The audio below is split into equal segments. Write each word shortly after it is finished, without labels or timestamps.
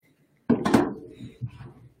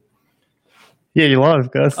Yeah, you're live,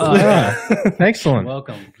 guys. Oh, yeah. Excellent.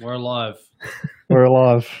 Welcome. We're alive. We're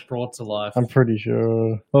alive. Brought to life. I'm pretty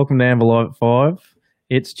sure. Welcome to Envelope 5.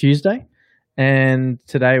 It's Tuesday, and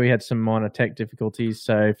today we had some minor tech difficulties.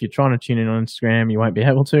 So if you're trying to tune in on Instagram, you won't be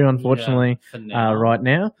able to, unfortunately, right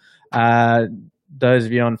now. Those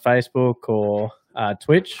of you on Facebook or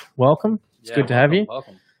Twitch, welcome. It's good to have you.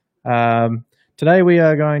 Welcome. Today we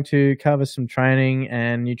are going to cover some training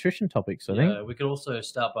and nutrition topics, I think. We could also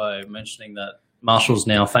start by mentioning that Marshall's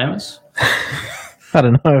now famous. I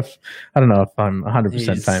don't know if I'm 100%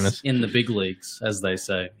 He's famous. in the big leagues, as they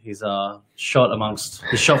say. He's shot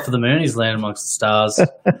for the moon. He's landed amongst the stars.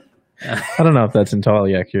 I don't know if that's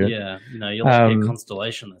entirely accurate. Yeah, you're like a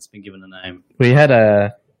constellation that's been given a name. We had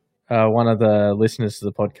one of the listeners to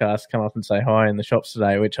the podcast come up and say hi in the shops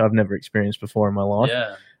today, which I've never experienced before in my life.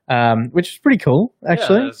 Yeah. Which is pretty cool,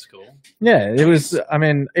 actually. Yeah, that's cool. Yeah, it was. I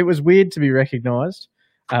mean, it was weird to be recognised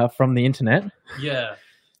from the internet. Yeah.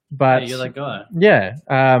 But you're that guy. Yeah.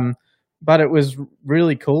 But it was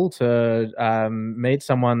really cool to meet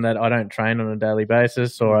someone that I don't train on a daily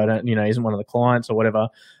basis, or I don't, isn't one of the clients or whatever,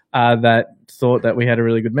 that thought that we had a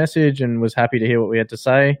really good message and was happy to hear what we had to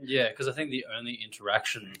say. Yeah, because I think the only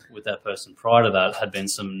interaction with that person prior to that had been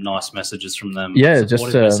some nice messages from them. Yeah,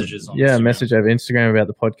 just messages on Instagram. A message over Instagram about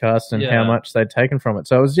the podcast and how much they'd taken from it.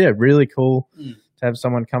 So it was really cool to have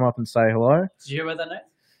someone come up and say hello. Did you hear about that, Nate?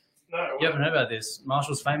 No. You haven't heard about this.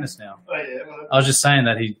 Marshall's famous now. Oh, yeah. Well, I was just saying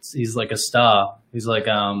that he's like a star. He's like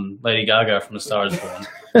Lady Gaga from The Star Is Born.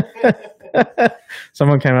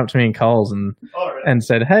 Someone came up to me in Coles and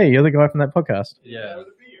said, "Hey, you're the guy from that podcast." Yeah.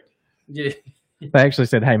 Yeah. They actually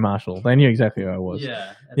said, "Hey, Marshall." They knew exactly who I was.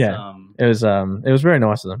 Yeah. It was very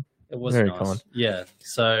nice of them. It was very nice. kind. Yeah.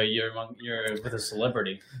 So you're with a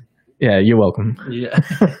celebrity. Yeah, you're welcome. Yeah.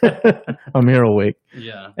 I'm here all week.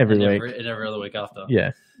 Yeah. Every week. And every other week after.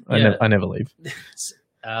 Yeah. I never leave.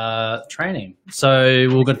 Training. So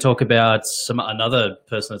we're going to talk about another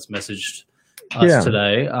person that's messaged us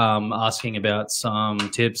today, asking about some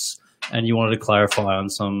tips, and you wanted to clarify on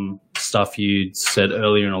some stuff you said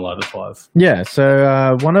earlier in a live at 5. Yeah.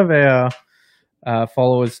 So one of our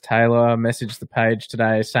followers, Taylor, messaged the page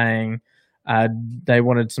today saying they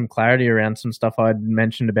wanted some clarity around some stuff I'd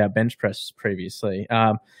mentioned about bench press previously.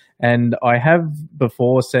 And I have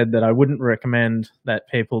before said that I wouldn't recommend that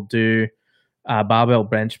people do barbell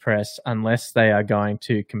bench press unless they are going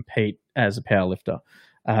to compete as a powerlifter.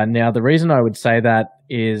 Now, the reason I would say that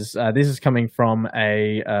is this is coming from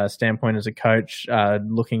a standpoint as a coach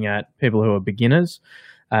looking at people who are beginners.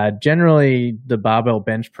 Generally, the barbell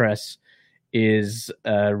bench press is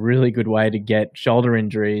a really good way to get shoulder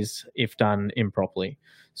injuries if done improperly.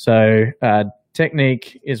 So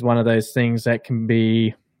technique is one of those things that can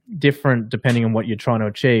be different depending on what you're trying to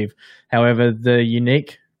achieve. However, the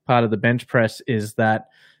unique part of the bench press is that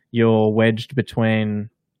you're wedged between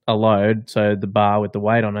a load, so the bar with the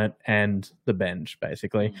weight on it, and the bench,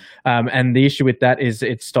 basically. And the issue with that is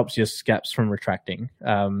it stops your scaps from retracting.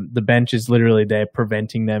 The bench is literally there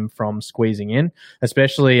preventing them from squeezing in,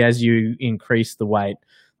 especially as you increase the weight.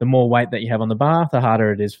 The more weight that you have on the bar, the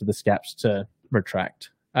harder it is for the scaps to retract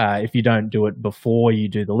if you don't do it before you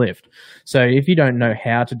do the lift. So if you don't know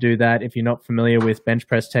how to do that, if you're not familiar with bench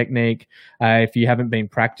press technique, if you haven't been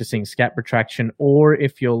practicing scap retraction, or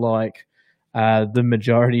if you're like the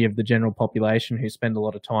majority of the general population who spend a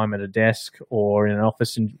lot of time at a desk or in an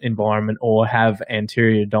office environment, or have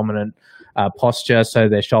anterior dominant posture, so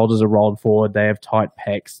their shoulders are rolled forward, they have tight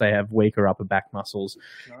pecs, they have weaker upper back muscles.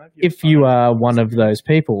 If you are one of those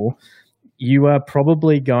people, you are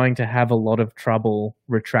probably going to have a lot of trouble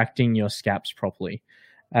retracting your scaps properly.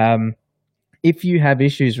 If you have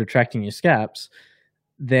issues retracting your scaps,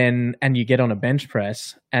 and you get on a bench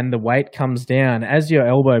press and the weight comes down, as your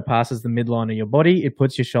elbow passes the midline of your body, it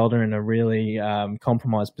puts your shoulder in a really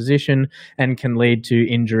compromised position and can lead to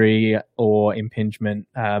injury or impingement,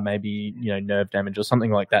 maybe nerve damage or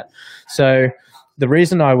something like that. So the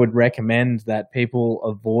reason I would recommend that people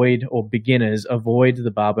avoid, or beginners avoid,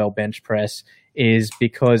 the barbell bench press is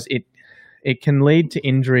because it can lead to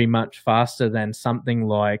injury much faster than something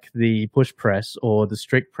like the push press or the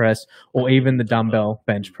strict press or even the dumbbell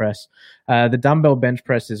bench press. The dumbbell bench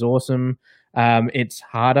press is awesome. It's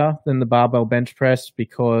harder than the barbell bench press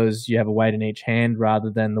because you have a weight in each hand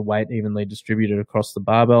rather than the weight evenly distributed across the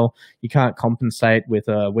barbell. You can't compensate with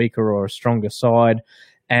a weaker or a stronger side.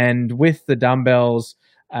 And with the dumbbells,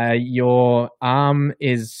 your arm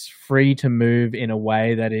is free to move in a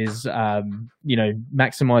way that is,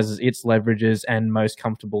 maximizes its leverages and most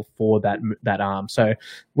comfortable for that arm. So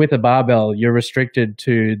with a barbell, you're restricted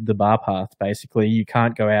to the bar path. Basically, you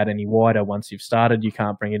can't go out any wider once you've started. You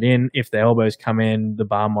can't bring it in. If the elbows come in, the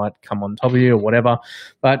bar might come on top of you or whatever.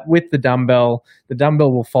 But with the dumbbell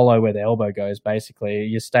will follow where the elbow goes. Basically,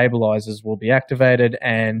 your stabilizers will be activated,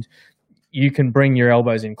 and you can bring your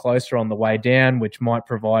elbows in closer on the way down, which might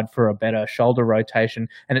provide for a better shoulder rotation.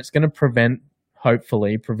 And it's going to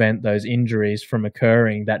hopefully prevent those injuries from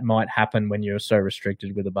occurring that might happen when you're so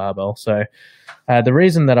restricted with a barbell. So the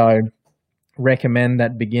reason that I recommend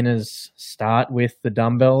that beginners start with the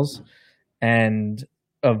dumbbells and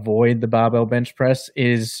avoid the barbell bench press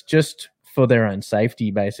is just for their own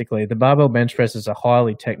safety, basically. The barbell bench press is a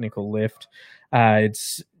highly technical lift.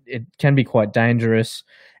 It can be quite dangerous.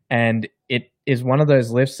 And it is one of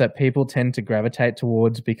those lifts that people tend to gravitate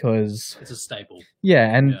towards because it's a staple.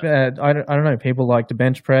 Yeah, and I don't know. People like to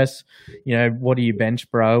bench press. What do you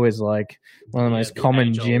bench, bro? Is like one of the most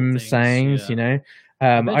common gym sayings. Yeah.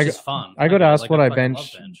 Bench is fun. I got asked what I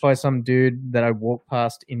bench by some dude that I walked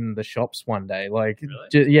past in the shops one day. Like,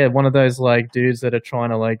 really? One of those like dudes that are trying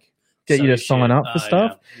to get you to sign up for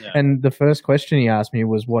stuff. Yeah. And the first question he asked me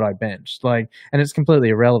was what I benched. And it's completely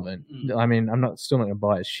irrelevant. I mean, I'm still not going to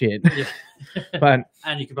buy his shit. Yeah. But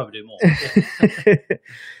and you could probably do more.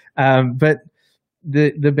 But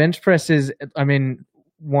the bench press is, I mean,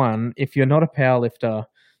 one, if you're not a power lifter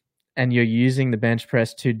and you're using the bench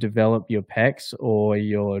press to develop your pecs or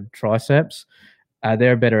your triceps,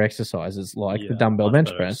 there are better exercises like the dumbbell bench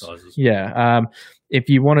press. Exercises. Yeah. If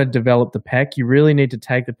you want to develop the pec, you really need to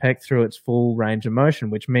take the pec through its full range of motion,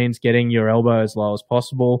 which means getting your elbow as low as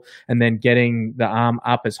possible and then getting the arm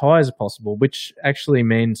up as high as possible, which actually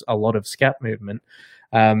means a lot of scap movement.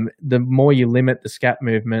 The more you limit the scap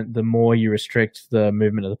movement, the more you restrict the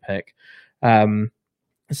movement of the pec.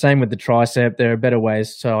 Same with the tricep. There are better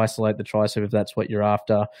ways to isolate the tricep if that's what you're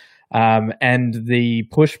after. And the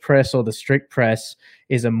push press or the strict press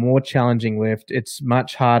is a more challenging lift. It's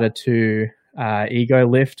much harder to ego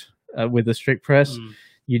lift with the strict press.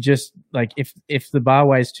 You just if the bar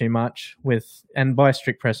weighs too much and by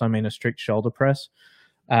strict press I mean a strict shoulder press,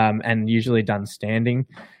 and usually done standing.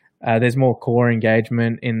 There's more core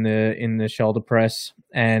engagement in the shoulder press,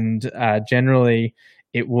 and generally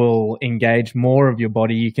it will engage more of your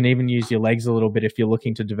body. You can even use your legs a little bit if you're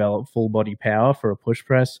looking to develop full body power for a push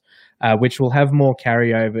press, which will have more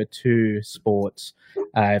carryover to sports.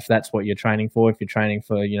 If that's what you're training for, if you're training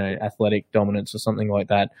for, athletic dominance or something like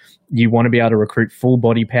that, you want to be able to recruit full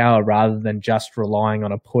body power rather than just relying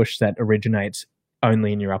on a push that originates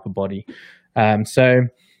only in your upper body.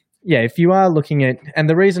 If you are looking at, and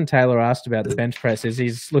the reason Taylor asked about the bench press is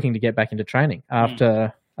he's looking to get back into training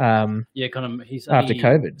after after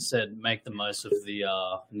COVID. Said make the most of the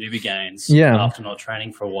newbie gains after not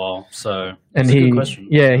training for a while. So and that's a good question.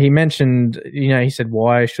 He mentioned, he said,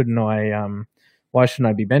 why shouldn't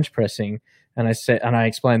I be bench pressing? And I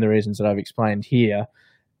explained the reasons that I've explained here.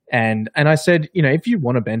 And I said, if you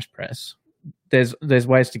want to bench press, there's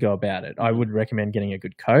ways to go about it. I would recommend getting a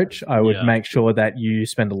good coach. I would make sure that you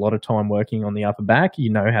spend a lot of time working on the upper back. You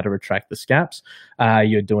know how to retract the scaps.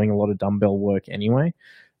 You're doing a lot of dumbbell work anyway.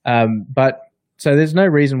 So there's no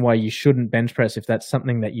reason why you shouldn't bench press if that's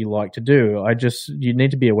something that you like to do. You need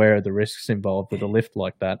to be aware of the risks involved with a lift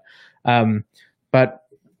like that. But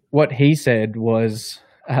what he said was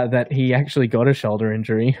that he actually got a shoulder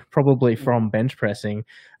injury, probably from bench pressing,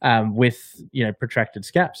 with protracted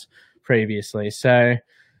scaps previously. So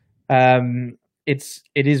it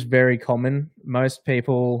is very common. Most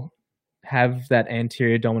people have that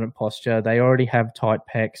anterior dominant posture. They already have tight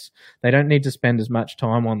pecs. They don't need to spend as much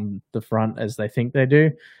time on the front as they think they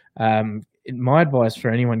do. My advice for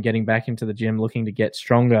anyone getting back into the gym looking to get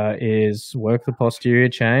stronger is work the posterior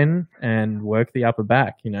chain and work the upper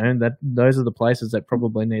back. Those are the places that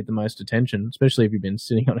probably need the most attention, especially if you've been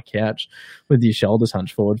sitting on a couch with your shoulders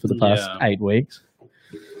hunched forward for the past 8 weeks.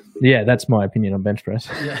 Yeah, that's my opinion on bench press.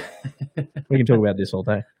 Yeah. We can talk about this all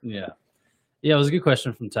day. Yeah. Yeah, it was a good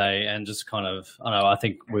question from Tay, and just kind of, I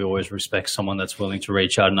think we always respect someone that's willing to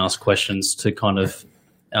reach out and ask questions to kind of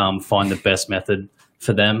find the best method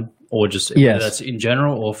for them, or just whether that's in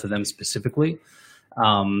general or for them specifically.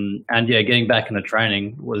 Getting back into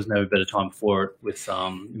training was never a better time for it.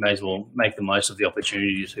 You may as well make the most of the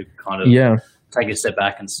opportunity to kind of take a step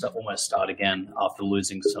back and almost start again after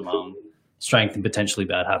losing some strength and potentially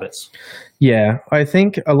bad habits. Yeah, I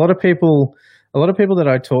think a lot of people that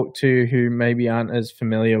I talk to who maybe aren't as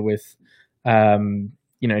familiar with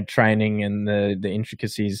training and the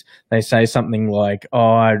intricacies, they say something like, "Oh,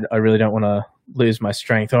 I really don't want to lose my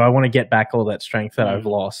strength, or I want to get back all that strength that I've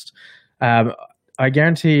lost." I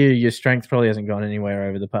guarantee you, your strength probably hasn't gone anywhere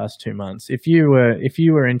over the past 2 months. If you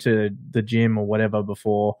were into the gym or whatever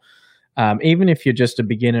before, even if you're just a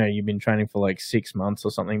beginner, you've been training for like 6 months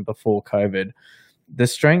or something before COVID, the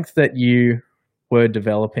strength that you were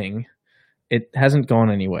developing, it hasn't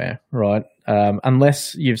gone anywhere, right?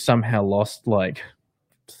 Unless you've somehow lost like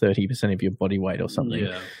 30% of your body weight or something.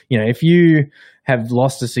 Yeah. If you have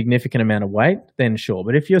lost a significant amount of weight, then sure.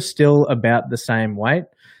 But if you're still about the same weight,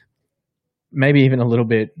 maybe even a little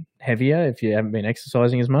bit heavier if you haven't been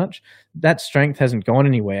exercising as much, that strength hasn't gone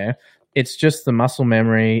anywhere. It's just the muscle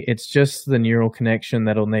memory. It's just the neural connection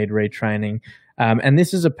that'll need retraining. And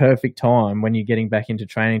this is a perfect time when you're getting back into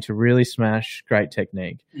training to really smash great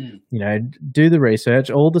technique. Do the research.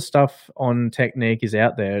 All the stuff on technique is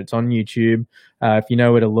out there. It's on YouTube. If you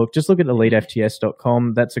know where to look, just look at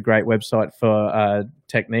elitefts.com. That's a great website for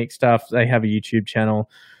technique stuff. They have a YouTube channel.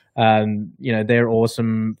 They're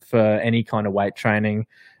awesome for any kind of weight training.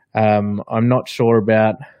 I'm not sure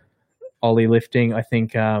about Ollie lifting. I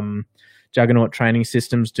think Juggernaut Training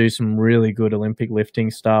Systems do some really good Olympic lifting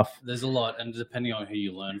stuff. There's a lot, and depending on who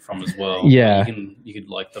you learn from as well. Yeah, you could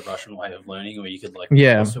like the Russian way of learning, or you could like the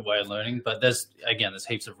CrossFit way of learning. But there's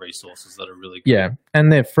heaps of resources that are really good. Yeah, and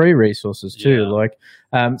they're free resources too.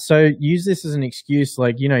 So use this as an excuse.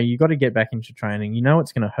 You got to get back into training.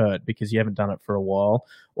 It's going to hurt because you haven't done it for a while,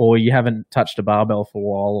 or you haven't touched a barbell for a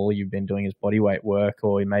while. All you've been doing is body weight work,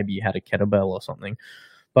 or maybe you had a kettlebell or something.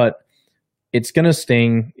 But it's going to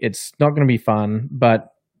sting. It's not going to be fun,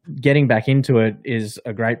 but getting back into it is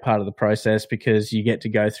a great part of the process because you get to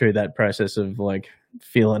go through that process of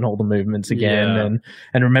feeling all the movements again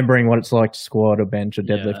and remembering what it's like to squat or bench or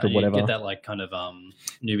deadlift or whatever. You get that kind of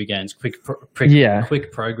newbie gains, quick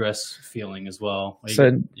progress feeling as well.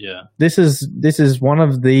 This is one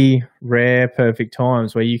of the rare perfect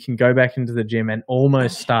times where you can go back into the gym and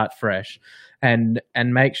almost start fresh. And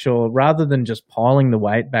make sure, rather than just piling the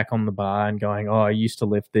weight back on the bar and going, "Oh, I used to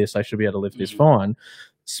lift this, I should be able to lift this fine,"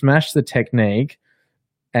 smash the technique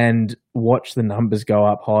and watch the numbers go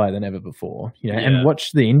up higher than ever before. And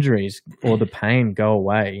watch the injuries or the pain go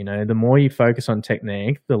away. The more you focus on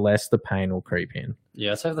technique, the less the pain will creep in.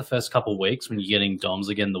 Yeah, so the first couple of weeks when you're getting DOMs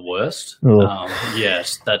again, the worst.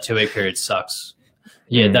 That 2 week period sucks.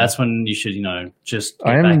 That's when you should, just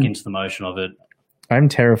get back into the motion of it. I'm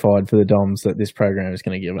terrified for the DOMs that this program is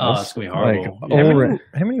going to give us. Oh, it's going to be horrible.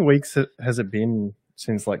 How many weeks has it been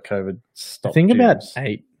since COVID stopped? I think about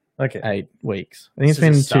 8. Okay. 8 weeks. I think it's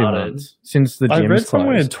been 2 months since the gym's closed. I read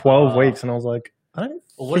somewhere 12 weeks, and I was like, I don't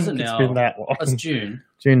think it's been that long. It's June.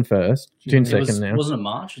 June 1st. June 2nd now. Wasn't it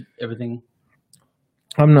March? Everything.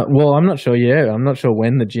 I'm not sure. Yeah, I'm not sure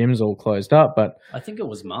when the gyms all closed up, but I think it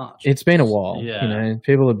was March. It's been a while. Yeah.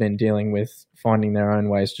 People have been dealing with finding their own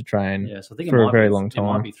ways to train so I think for a very long time. It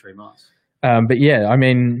might be 3 months. But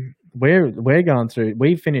we're going through.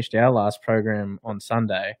 We finished our last program on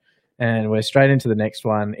Sunday, and we're straight into the next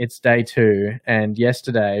one. It's day 2, and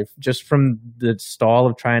yesterday, just from the style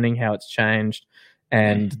of training, how it's changed,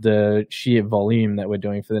 and the sheer volume that we're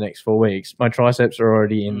doing for the next 4 weeks, my triceps are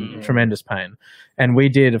already in tremendous pain. And we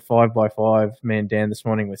did a 5x5 man down this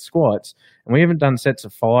morning with squats, and we haven't done sets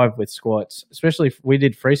of 5 with squats, especially if we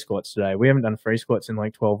did free squats today. We haven't done free squats in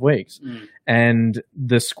 12 weeks. And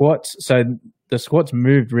the squats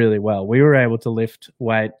moved really well. We were able to lift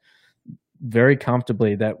weight very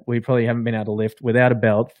comfortably that we probably haven't been able to lift without a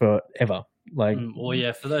belt forever.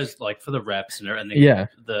 For those for the reps and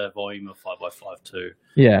the volume of 5x5 too.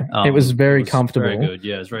 It was very comfortable. Very good.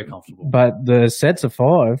 Yeah, it was very comfortable. But the sets of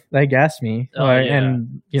 5, they gassed me.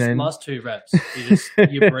 And the last 2 reps,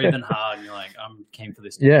 you're breathing hard and you're like, I'm keen for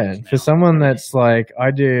this. For someone that's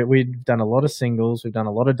we've done a lot of singles, we've done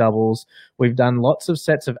a lot of doubles, we've done lots of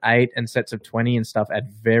sets of 8 and sets of 20 and stuff at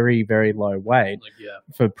very, very low weight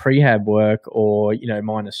for prehab work or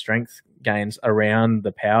minor strength gains around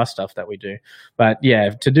the power stuff that we do. But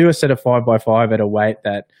to do a set of 5x5 at a weight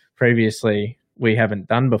that previously we haven't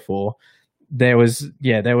done before, there was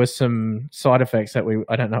some side effects that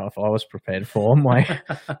I don't know if I was prepared for. My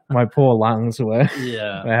poor lungs were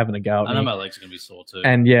having a go at me. I know my legs are going to be sore too.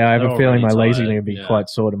 And I have a feeling my legs are going to be quite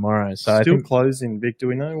sore tomorrow. So I think closed in Vic. Do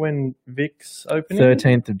we know when Vic's opening?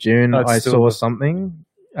 13th of June. I saw something.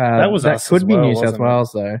 That could be New South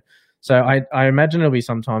Wales though. So I imagine it'll be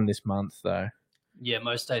sometime this month, though. Yeah,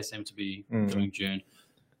 most days seem to be during June.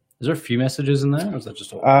 Is there a few messages in there, or is that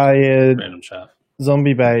just all random chat?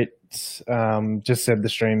 Zombie Bait just said the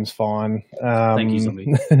stream's fine. Thank you,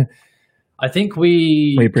 Zombie. I think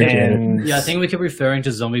we appreciate it. Yeah, I think we kept referring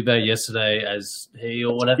to Zombie Bait yesterday as he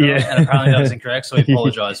or whatever, and apparently that was incorrect, so we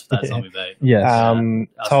apologise for that, Zombie Bait. Yes.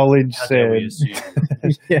 Tolage said,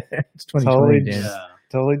 it's 2020.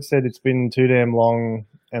 Tolage said it's been too damn long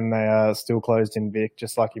and they are still closed in Vic,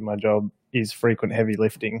 just lucky my job is frequent heavy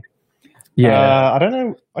lifting. Yeah. I don't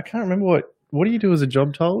know. I can't remember what do you do as a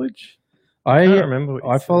job, Tolage? I can't remember.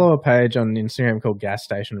 I follow a page on Instagram called Gas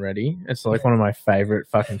Station Ready. It's like one of my favorite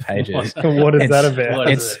fucking pages. What is that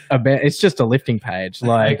about? It's just a lifting page.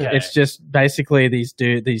 Like it's just basically these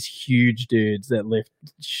huge dudes that lift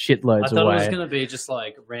shitloads. I thought it was going to be just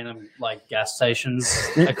like random like gas stations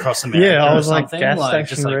across America. Yeah, I was or like something. Gas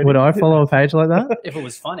Station Ready. Would I follow a page like that? If it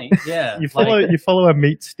was funny, yeah. You follow a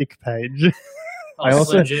meat stick page. I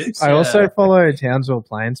also follow Townsville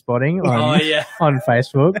Plane Spotting on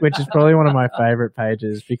Facebook, which is probably one of my favorite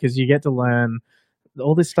pages because you get to learn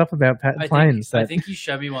all this stuff about planes. I think you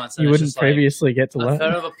showed me once. You wouldn't previously get to learn. A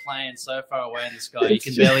photo of a plane so far away in the sky, you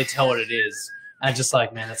can barely tell what it is. And just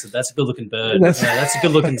like, man, that's a good looking bird. That's a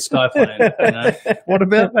good looking sky plane. You know? What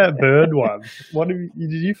about that bird one?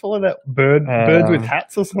 Did you follow that birds with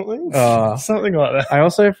hats or something? Something like that. I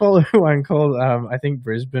also follow one called I think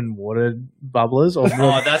Brisbane Water Bubblers or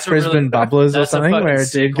Brisbane Bubblers or something, where a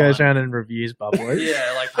dude goes around and reviews bubblers.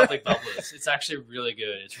 Yeah, like public bubblers. It's actually really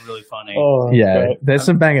good. It's really funny. Oh, yeah, great. There's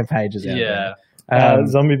some banger pages out there.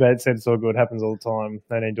 Zombie Bait said it's all good. Happens all the time.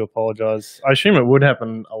 They need to apologise. I assume it would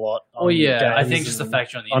happen a lot. I think just the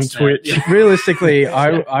fact you're on the on internet. Twitch. Realistically,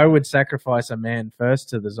 I would sacrifice a man first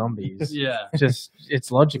to the zombies. Yeah, just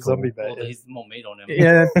it's logical. Zombie Bait. Well, there's more meat on him.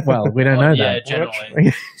 Yeah, well, we don't know that. Yeah,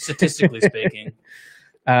 generally, statistically speaking.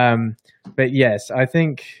 But yes, I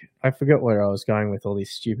think I forgot where I was going with all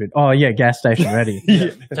these stupid. Oh yeah, Gas Station Ready.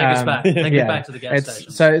 Take us back. Take it back to the gas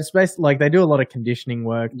station. So it's basically like they do a lot of conditioning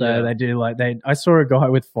work. Though. They do I saw a guy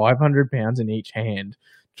with 500 pounds in each hand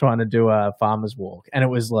trying to do a farmer's walk, and it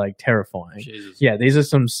was like terrifying. Jesus. Yeah, these are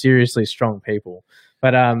some seriously strong people.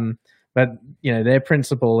 But you know, their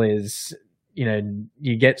principle is, you know,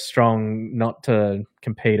 you get strong not to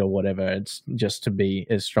compete or whatever. It's just to be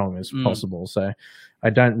as strong as possible. So I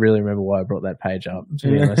don't really remember why I brought that page up,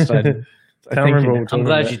 to be honest. I'm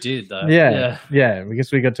glad you did, though. Yeah,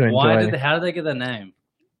 because we got to enjoy. How did they get their name?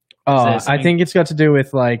 Oh, I think it's got to do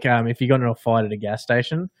with like if you got in a fight at a gas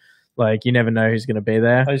station, like you never know who's going to be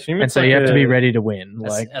there, and so you have to be ready to win.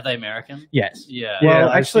 Like, are they American? Yes. Yeah. Well,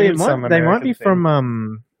 actually, they might be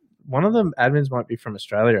from one of the admins might be from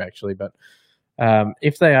Australia, actually, but.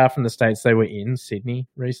 If they are from the States, they were in Sydney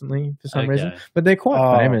recently for some reason, but they're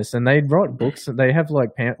quite famous and they write books. They have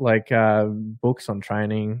like books on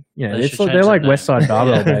training. You know, they're like Westside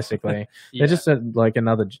Barbell basically. They're just like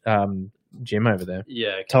another gym over there.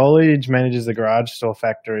 Yeah. Tolage manages a garage store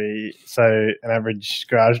factory, so an average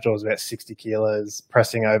garage door is about 60 kilos,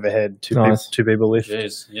 pressing overhead. Two people lift.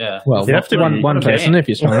 Jeez, yeah. Well, you have to one person if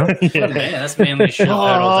you're strong enough. Man, that's manly shit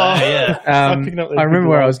all day. Yeah. I remember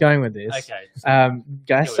where I was going with this. Okay.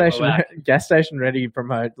 Gas station Ready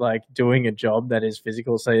promote like doing a job that is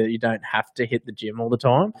physical, so that you don't have to hit the gym all the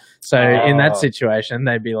time. So in that situation,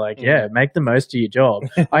 they'd be like, "Yeah, make the most of your job."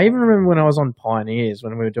 I even remember when I was on Pioneers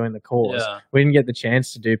when we were doing the course. Yeah. We didn't get the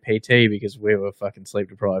chance to do PT because we were fucking sleep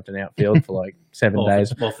deprived and outfield for like 7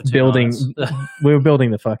 days. Building, we were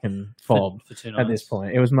building the fucking fob at this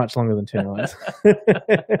point. It was much longer than 2 nights.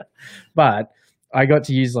 But I got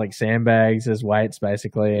to use like sandbags as weights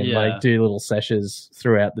basically and like do little sessions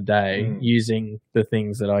throughout the day using the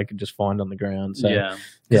things that I could just find on the ground. So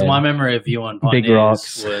because my memory of you on Pioneers big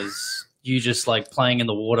rocks was you just like playing in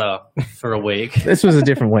the water for a week. This was a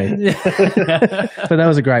different week. But that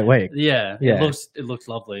was a great week. Yeah. It looked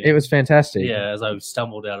lovely. It was fantastic. Yeah, as I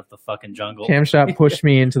stumbled out of the fucking jungle. Cam Sharp pushed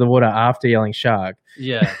me into the water after yelling shark.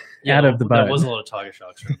 Yeah. Out of the boat. There was a lot of tiger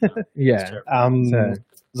sharks right now. Yeah.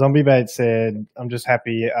 Zombie Bait said, I'm just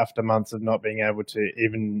happy after months of not being able to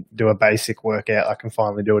even do a basic workout, I can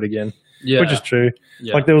finally do it again. Yeah. Which is true.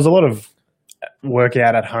 Yeah. Like there was a lot of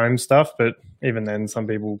workout at home stuff, but even then some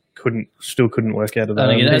people still couldn't work out of that.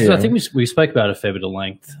 I think we spoke about a fair bit of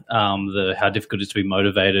length, how difficult it is to be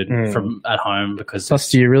motivated from at home because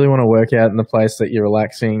plus do you really want to work out in the place that you're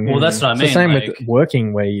relaxing? Well, that's what I mean. It's the same with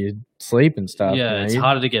working where you sleep and stuff. Yeah, it's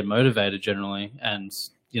harder to get motivated generally, and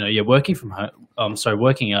working from home.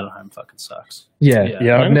 Working out at home fucking sucks.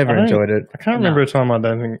 Yeah. I've never enjoyed it. I can't remember a time I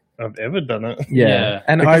don't think I've ever done it. Yeah.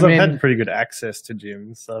 And I've had pretty good access to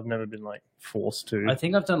gyms, so I've never been like forced to. I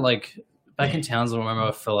think I've done like back in Townsville. I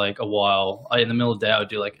remember for like a while, in the middle of the day, I would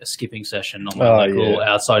do like a skipping session on my little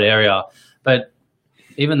outside area. But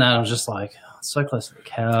even that, I was just like, so close to the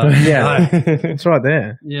couch. Yeah, it's right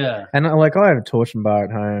there. Yeah. And I have a torsion bar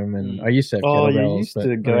at home, and I used to have kettlebells. You used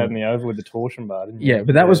to go out in the Oval with the torsion bar, didn't you? Yeah,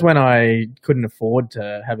 but that was when I couldn't afford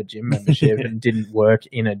to have a gym membership and didn't work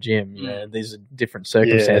in a gym. You know, these are different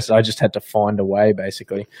circumstances. I just had to find a way,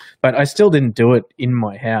 basically. But I still didn't do it in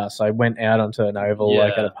my house. I went out onto an oval,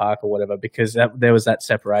 like at a park or whatever, because there was that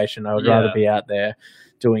separation. I would rather be out there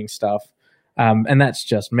doing stuff. And that's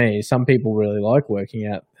just me. Some people really like working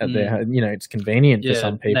out at their, it's convenient for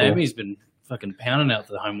some people. Naomi's been fucking pounding out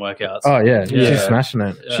the home workouts. Oh, yeah. She's smashing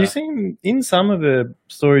it. Yeah. She's seen, in some of her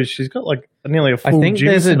stories, she's got like nearly a full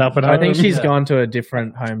gym set up at home. I think she's gone to a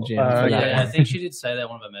different home gym. I think she did say that in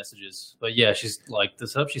one of her messages. But yeah, she's like, the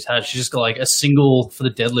setup she's just got like a single, for the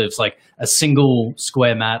deadlifts, like a single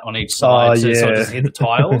square mat on each side. So just hit the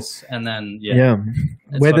tiles and then,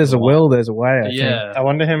 where there's a will, there's a way. I think. I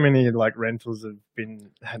wonder how many like rentals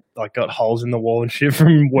have got holes in the wall and shit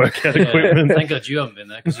from workout equipment. Thank God you haven't been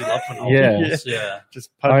there because you love putting holes in walls. Just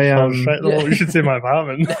punch holes straight in the wall. You should see my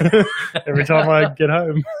apartment every time I get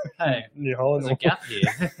home. Hey, new hole in the wall. Gap here.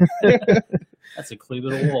 That's a clear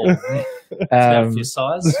bit of wall. It's about your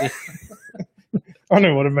size. I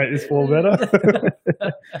know what to make this wall better.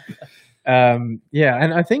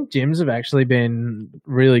 And I think gyms have actually been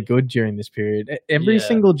really good during this period. Every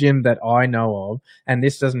single gym that I know of, and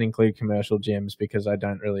this doesn't include commercial gyms because I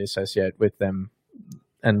don't really associate with them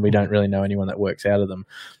and we don't really know anyone that works out of them.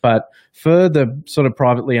 But for the sort of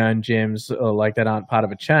privately owned gyms or like that aren't part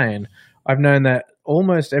of a chain, I've known that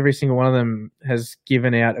almost every single one of them has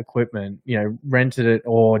given out equipment, rented it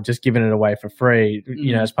or just given it away for free,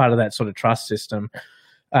 as part of that sort of trust system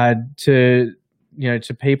to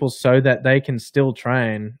people so that they can still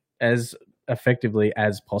train as effectively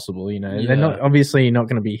as possible. They're not, obviously you're not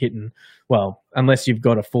going to be hitting, well, unless you've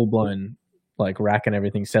got a full blown like rack and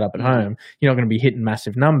everything set up at home, you're not going to be hitting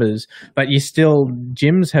massive numbers, but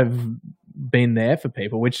gyms have been there for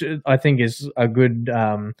people, which I think is a good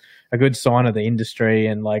sign of the industry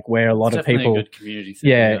and like where a lot of people, a good community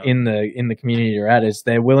thing, in the community you're at, is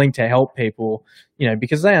they're willing to help people,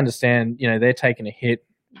 because they understand, they're taking a hit.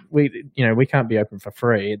 We can't be open for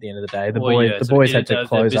free at the end of the day. The boys had to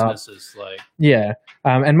close up.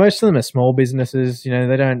 And most of them are small businesses.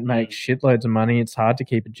 They don't make shitloads of money. It's hard to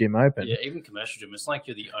keep a gym open. Yeah, even commercial gym. It's like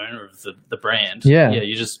you're the owner of the brand. Yeah,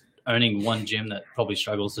 you're just owning one gym that probably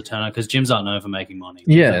struggles to turn out because gyms aren't known for making money.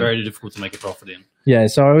 Yeah, they're very difficult to make a profit in. Yeah,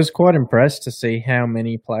 so I was quite impressed to see how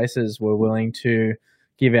many places were willing to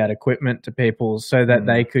give out equipment to people so that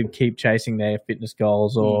they could keep chasing their fitness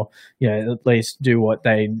goals or, at least do what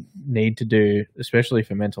they need to do, especially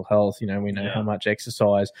for mental health. We know how much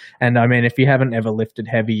exercise. And I mean, if you haven't ever lifted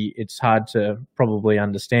heavy, it's hard to probably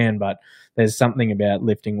understand, but there's something about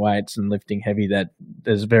lifting weights and lifting heavy that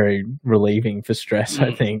is very relieving for stress,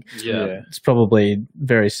 I think. Yeah. It's probably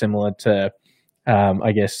very similar to,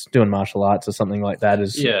 I guess, doing martial arts or something like that.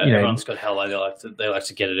 Everyone's got hell they like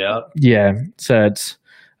to get it out. Yeah. So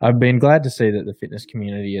I've been glad to see that the fitness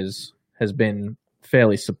community has been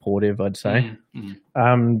fairly supportive, I'd say.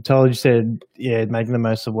 Told said, making the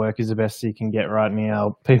most of work is the best you can get right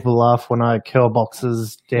now. People laugh when I curl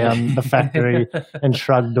boxes down the factory and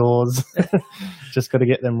shrug doors. Just got to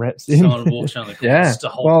get them reps in. Someone walks down the corner just to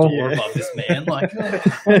hold the door above this man. Like,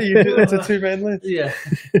 what do you do? It's a 2-man lift. Yeah.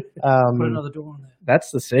 Put another door on there.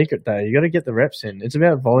 That's the secret, though. You got to get the reps in. It's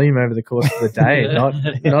about volume over the course of the day, not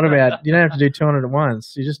about. You don't have to do 200 at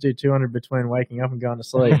once. You just do 200 between waking up and going to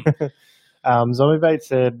sleep. Zombiebait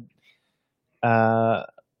said,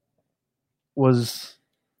 was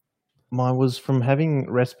from having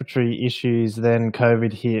respiratory issues, then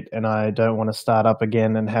COVID hit, and I don't want to start up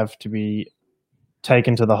again and have to be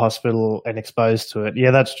taken to the hospital and exposed to it.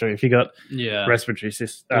 Yeah, that's true. If you got respiratory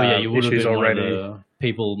you would issues have been already, one of the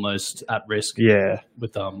people most at risk.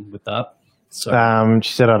 With that. So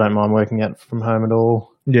she said, I don't mind working out from home at all.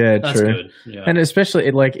 Yeah, that's true. Good. Yeah. And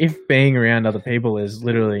especially like if being around other people is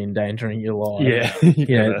literally endangering your life,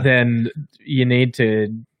 then you need to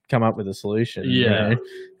come up with a solution.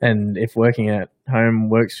 And if working at home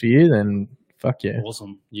works for you, then fuck yeah.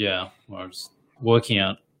 Awesome. Yeah. Whereas working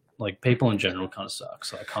out, like people in general kind of suck,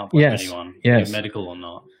 so I can't blame anyone, medical or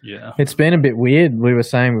not. Yeah. It's been a bit weird. We were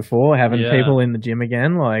saying before, having people in the gym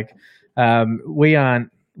again. Like, we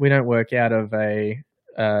don't work out of a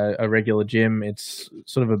regular gym. It's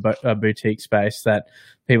sort of a boutique space that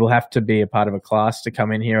people have to be a part of a class to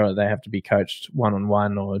come in here, or they have to be coached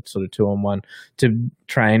 1-on-1 or sort of 2-on-1 to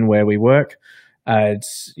train where we work.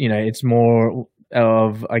 It's more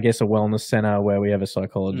of, I guess, a wellness center where we have a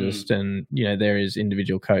psychologist and, there is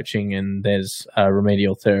individual coaching and there's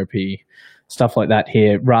remedial therapy, stuff like that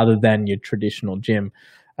here rather than your traditional gym.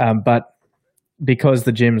 But because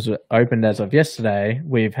the gyms were opened as of yesterday,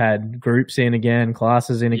 we've had groups in again,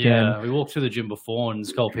 classes in again. Yeah, we walked through the gym before and there's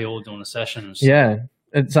a couple people doing a session. So yeah,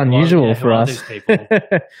 it's unusual for us. These people?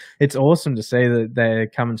 It's awesome to see that they're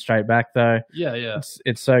coming straight back, though. Yeah.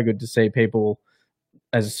 It's so good to see people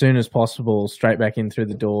as soon as possible straight back in through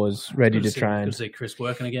the doors, ready to train. Good to see Chris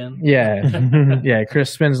working again. Yeah, yeah.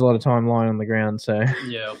 Chris spends a lot of time lying on the ground, so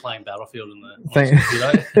yeah, we're playing Battlefield in the.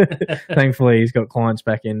 Thankfully, he's got clients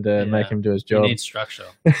back in to make him do his job. He needs structure.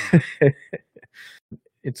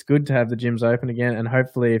 It's good to have the gyms open again, and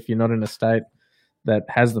hopefully, if you're not in a state that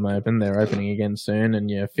has them open, they're opening again soon,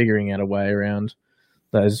 and you're figuring out a way around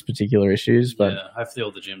those particular issues. But hopefully,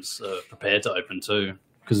 all the gyms are prepared to open too.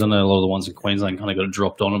 Because I know a lot of the ones in Queensland kind of got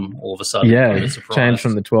dropped on them all of a sudden. Yeah, changed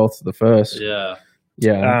from the 12th to the 1st.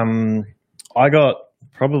 Yeah. I got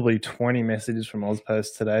probably 20 messages from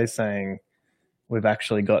Ozpost today saying we've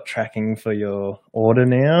actually got tracking for your order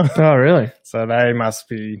now. Oh, really? So they must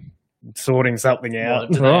be sorting something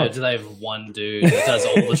out. Do they have one dude that does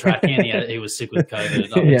all the tracking and he was sick with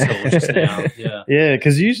COVID up until just now? Yeah,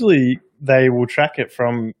 because usually they will track it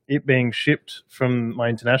from it being shipped from my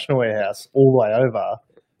international warehouse all the way over.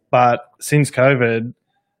 But since COVID,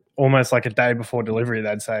 almost like a day before delivery,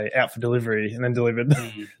 they'd say out for delivery and then delivered.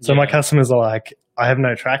 So my customers are like, I have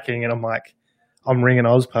no tracking. And I'm like, I'm ringing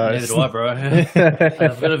Ozpost. Neither do I, bro.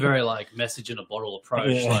 I've got a very message in a bottle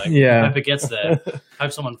approach. Hope it gets there.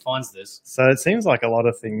 Hope someone finds this. So it seems like a lot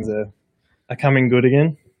of things are coming good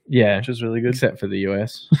again. Yeah, which is really good. Except for the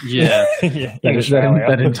US. Yeah.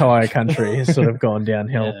 that entire country has sort of gone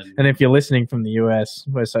downhill. Yeah. And if you're listening from the US,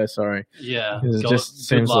 we're so sorry. Yeah. It just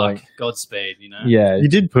seems like Godspeed, you know. Yeah. You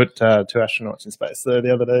did put 2 astronauts in space though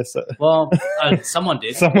the other day. So well, someone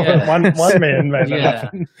did. One man made that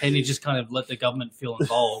happen. And you just kind of let the government feel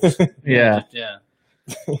involved. Yeah.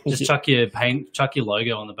 Just chuck your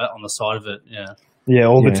logo on the side of it. Yeah. Yeah,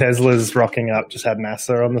 all the Teslas rocking up just had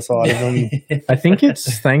NASA on the side of them. I think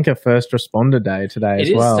it's Thank a First Responder Day today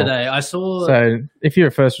as well. It is today. I saw. So if you're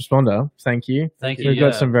a first responder, thank you. Thank you. We've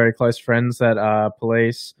got some very close friends that are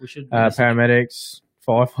police, paramedics,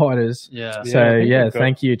 firefighters. Yeah. So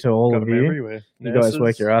thank you to all of you. Everywhere. You guys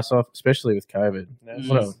work your ass off, especially with COVID.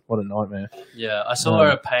 What a nightmare. Yeah, I saw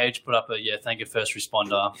a page put up thank you first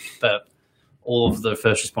responder, but all of the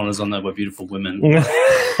first responders on there were beautiful women.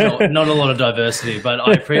 not a lot of diversity, but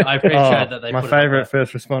I appreciate that they. My favorite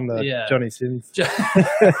first responder, Johnny Sims. He's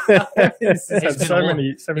had so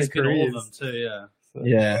many careers. All of them too.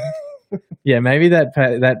 Yeah. Maybe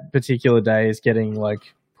that particular day is getting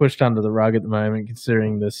pushed under the rug at the moment,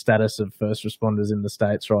 considering the status of first responders in the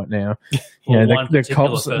States right now.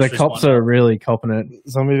 The cops are really copping it.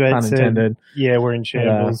 Zombie Bait unintended. Said, we're in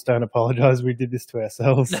shambles. Don't apologise. We did this to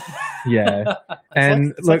ourselves. Yeah,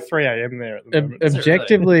 and it's 3 a.m. there at the moment.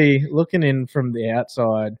 Objectively, looking in from the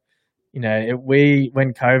outside,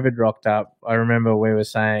 when COVID rocked up, I remember we were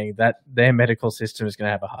saying that their medical system is going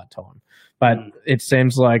to have a hard time. But it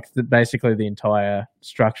seems like basically the entire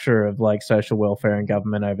structure of social welfare and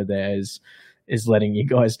government over there is letting you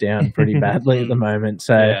guys down pretty badly at the moment.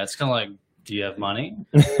 So it's kind of like, do you have money?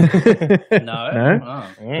 No. Oh.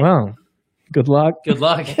 Well, good luck. Good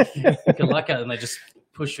luck. Good luck at it, and they just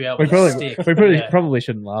push you out with a stick. We probably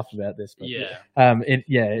shouldn't laugh about this. But it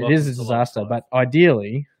is a disaster. But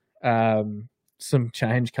ideally, some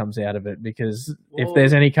change comes out of it, because if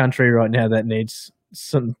there's any country right now that needs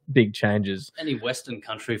some big changes, any Western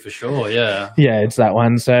country for sure. Yeah, it's that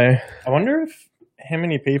one. So I wonder how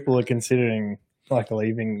many people are considering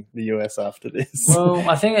leaving the US after this. Well,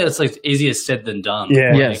 I think it's easier said than done.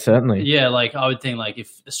 Yeah, certainly. Yeah, I would think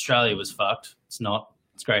if Australia was fucked, it's not.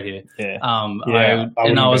 It's great here. Yeah. I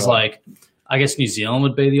was I guess New Zealand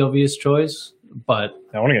would be the obvious choice. But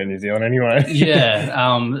I want to go to New Zealand anyway.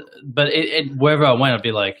 But wherever I went, I'd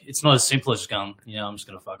be it's not as simple as just going, I'm just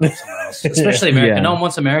going to fuck with someone else. Especially America. No one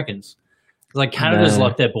wants Americans. Canada's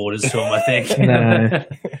locked their borders to them, I think. No,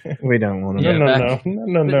 we don't want them.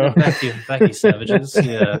 No. Back you savages.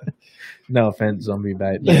 Yeah. No offense, Zombie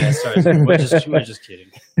Bait. Yeah, sorry. We're just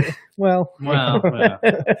kidding. Well. Wow.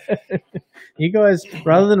 You guys,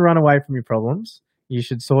 rather than run away from your problems, you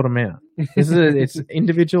should sort them out. It's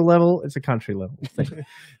individual level. It's a country level thing,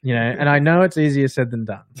 and I know it's easier said than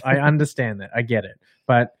done. I understand that. I get it.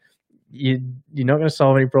 But you're not going to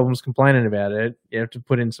solve any problems complaining about it. You have to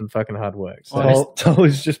put in some fucking hard work. So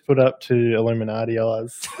Tolly's just put up to Illuminati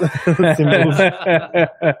eyes. What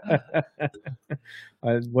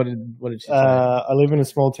did she say? I live in a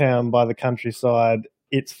small town by the countryside.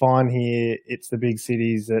 It's fine here. It's the big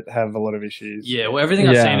cities that have a lot of issues. Yeah, well, everything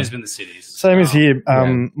I've seen has been the cities. Same as here.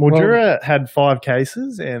 Mildura had 5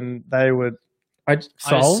 cases, and they were I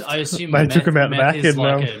assume they took him out the back is and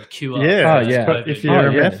like a cure. Yeah, COVID. if you're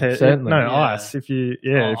a meth head, certainly. ice. If you're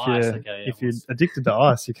addicted to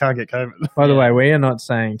ice, you can't get COVID. By the way, we are not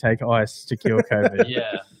saying take ice to cure COVID.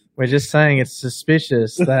 We're just saying it's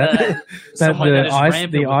suspicious that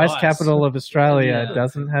the ice capital of Australia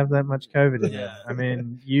doesn't have that much COVID in it. I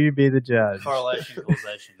mean, you be the judge. Correlation,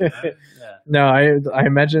 causation. No, I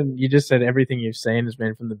imagine you just said everything you've seen has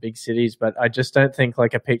been from the big cities, but I just don't think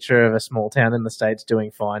like a picture of a small town in the States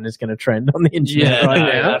doing fine is going to trend on the internet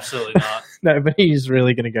now. Absolutely not. Nobody's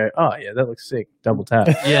really going to go, oh, yeah, that looks sick. Double tap.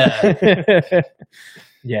 It's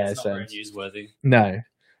not very newsworthy. No.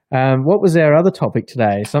 What was our other topic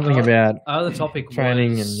today? Something about other topic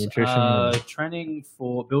training and nutrition. Training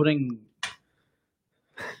for building.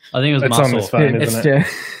 I think it was muscle. On this phone, isn't it?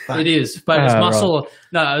 It is, but it's muscle. Right.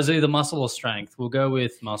 No, it was either muscle or strength. We'll go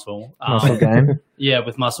with muscle. Muscle gain. Yeah,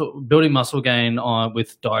 with building muscle gain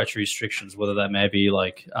with dietary restrictions, whether that may be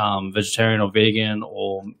like vegetarian or vegan,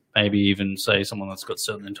 or maybe even say someone that's got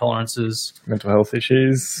certain intolerances, mental health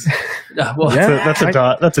issues. That's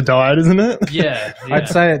a diet, isn't it? Yeah, I'd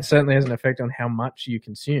say it certainly has an effect on how much you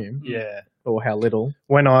consume. Yeah, or how little.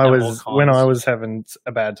 When I was having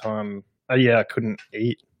a bad time, I couldn't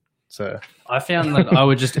eat. So I found that I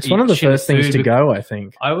would just it's one of the first things to go, I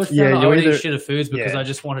think. I would eat shit foods because I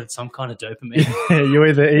just wanted some kind of dopamine. You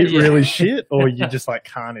either eat really shit or you just like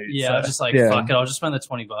can't eat. Yeah, I'm just like, fuck it, I'll just spend the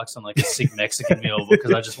 $20 on like a sick Mexican meal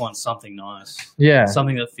because I just want something nice. Yeah.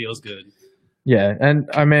 Something that feels good. Yeah, and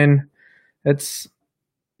I mean that's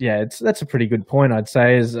a pretty good point, I'd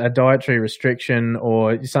say, is a dietary restriction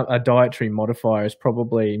or a dietary modifier is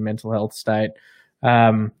probably mental health state.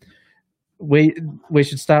 We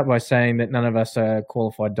should start by saying that none of us are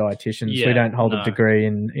qualified dietitians. We don't hold a degree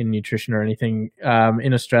in nutrition or anything.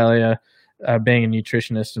 In Australia, being a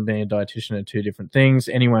nutritionist and being a dietitian are two different things.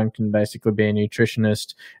 Anyone can basically be a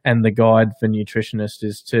nutritionist, and the guide for nutritionists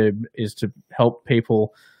is to help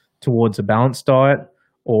people towards a balanced diet,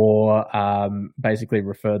 or basically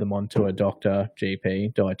refer them on to a doctor,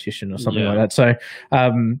 GP, dietitian, or something like that. So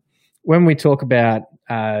when we talk about,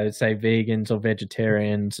 say, vegans or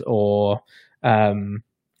vegetarians or,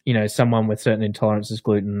 someone with certain intolerances,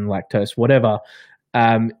 gluten, lactose, whatever,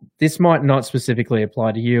 this might not specifically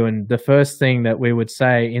apply to you. And the first thing that we would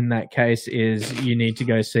say in that case is you need to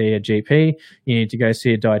go see a GP, you need to go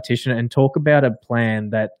see a dietitian and talk about a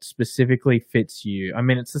plan that specifically fits you. I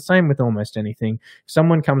mean, it's the same with almost anything. If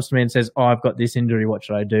someone comes to me and says, oh, I've got this injury, what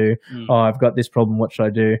should I do? Oh, I've got this problem, what should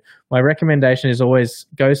I do? My recommendation is always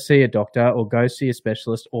go see a doctor or go see a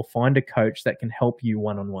specialist or find a coach that can help you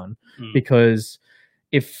one-on-one. Because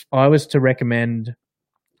if I was to recommend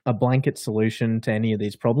a blanket solution to any of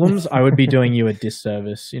these problems, I would be doing you a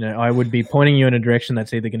disservice. I would be pointing you in a direction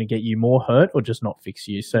that's either going to get you more hurt or just not fix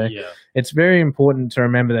you. So it's very important to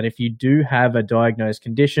remember that if you do have a diagnosed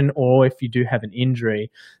condition or if you do have an injury,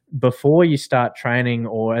 before you start training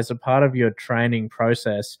or as a part of your training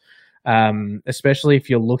process, especially if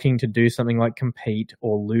you're looking to do something like compete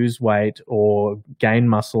or lose weight or gain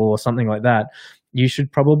muscle or something like that, you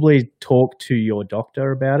should probably talk to your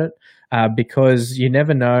doctor about it. Because you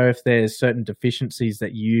never know if there's certain deficiencies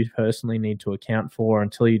that you personally need to account for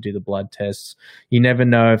until you do the blood tests. You never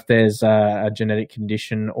know if there's a genetic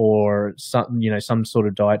condition or some sort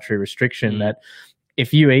of dietary restriction that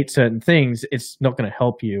if you eat certain things, it's not going to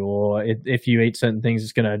help you, or if you eat certain things,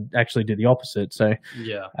 it's going to actually do the opposite. So,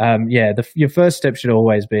 your first step should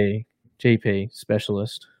always be GP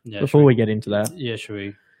specialist. Before we get into that, should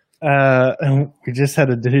we? We just had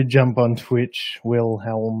a dude jump on Twitch,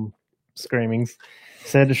 Wilhelm Screaming,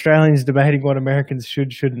 said Australians debating what Americans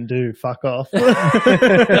shouldn't do. Fuck off.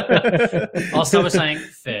 Also, we're saying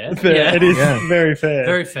fair. Yeah. It is very fair.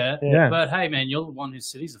 Very fair. Yeah. But hey, man, you're the one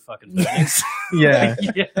whose cities are fucking burning. Yeah.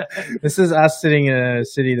 This is us sitting in a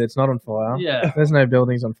city that's not on fire. Yeah. There's no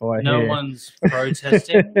buildings on fire here. No one's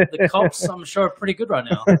protesting. The cops, I'm sure, are pretty good right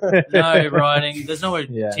now. No rioting. There's no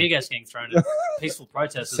tear gas getting thrown at peaceful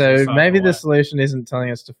protesters. So maybe the solution isn't telling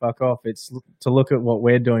us to fuck off. It's to look at what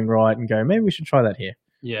we're doing right and go, maybe we should try that here.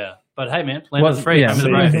 Yeah, but hey, man, land of the free.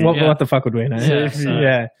 What the fuck would we know?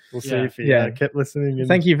 We'll see if you kept listening.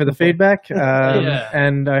 Thank you for the feedback,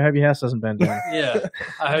 and I hope your house doesn't burn down. Yeah,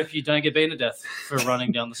 I hope you don't get beaten to death for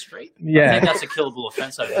running down the street. Yeah, I think that's a killable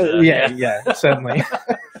offence over there. Yeah, certainly.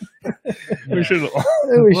 We shouldn't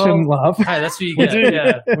laugh. Hey, that's what you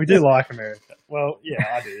get. We do like America. Well, yeah,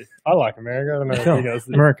 I do. I like America. I don't know if you guys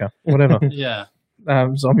do.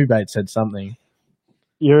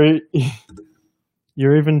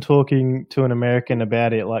 You're even talking to an American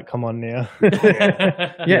about it. Like, come on now.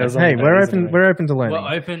 Yeah. Hey, we're open. We're open to learning.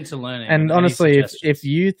 We're open to learning. And honestly, if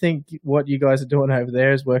you think what you guys are doing over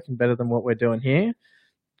there is working better than what we're doing here,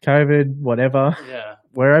 COVID, whatever. Yeah.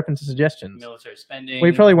 We're open to suggestions. Military spending.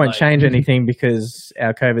 We probably won't change anything because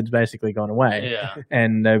our COVID's basically gone away. Yeah.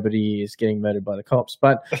 And nobody is getting murdered by the cops.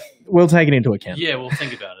 But we'll take it into account. Yeah, we'll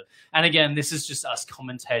think about it. And again, this is just us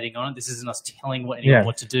commentating on it. This isn't us telling anyone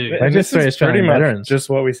what to do. They just three Australian veterans. Just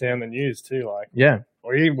what we see on the news too. Like,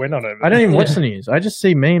 we're not over. I don't even watch the news. I just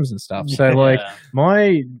see memes and stuff. So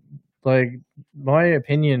my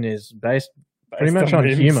opinion is based pretty much on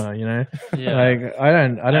humor, you know. Yeah. Like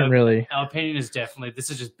I don't really. Our opinion is definitely this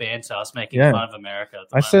is just banter, us making fun of America.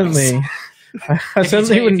 I certainly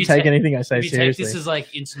wouldn't take anything I say seriously. This is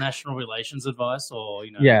like international relations advice, or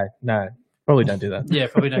Yeah, no, probably don't do that. Yeah,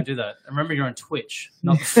 probably don't do that. Remember, you're on Twitch,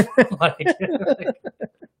 not like.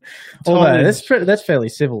 Although that's fairly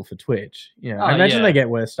civil for Twitch. I imagine they get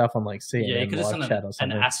worse stuff on like CNN live chat or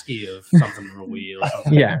something. An ASCII of something real weird or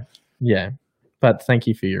something. Yeah. But thank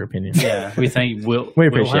you for your opinion. Yeah, we thank we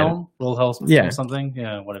appreciate Wilhelm? it. Wilhelm something.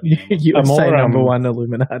 Yeah, whatever. You would say number one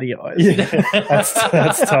Illuminati eyes. Yeah,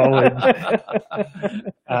 that's totally.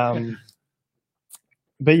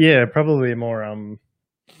 But yeah, probably more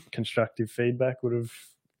constructive feedback would have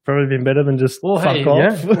probably been better than just fuck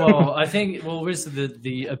off. Yeah. Well, I think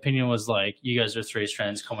the opinion was like you guys are three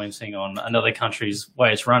Australians commenting on another country's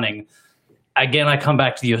way it's running. Again, I come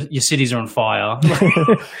back to your cities are on fire.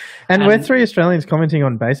 and we're three Australians commenting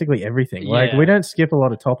on basically everything. Like, we don't skip a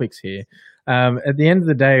lot of topics here. At the end of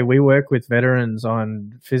the day, we work with veterans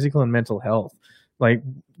on physical and mental health. Like,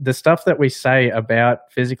 the stuff that we say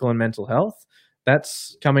about physical and mental health,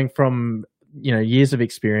 that's coming from, years of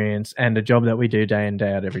experience and a job that we do day in,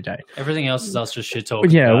 day out, every day. Everything else is us just shit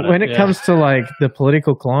talking. Yeah, when it comes to, like, the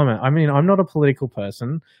political climate, I mean, I'm not a political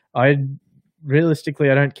person.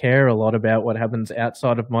 Realistically, I don't care a lot about what happens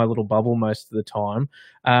outside of my little bubble most of the time.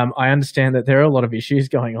 I understand that there are a lot of issues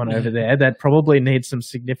going on over there that probably need some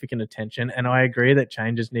significant attention, and I agree that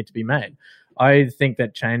changes need to be made. I think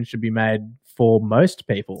that change should be made for most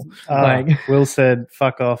people. Will said,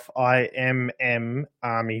 fuck off, I am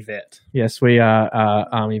Army vet. Yes, we are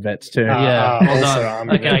Army vets too.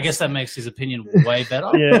 Okay, I guess that makes his opinion way better.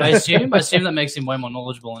 I assume that makes him way more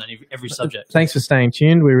knowledgeable in every subject. Thanks for staying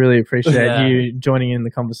tuned. We really appreciate you joining in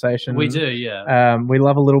the conversation. We do, yeah. We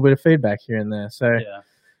love a little bit of feedback here and there. So,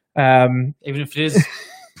 even if it is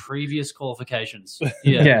previous qualifications.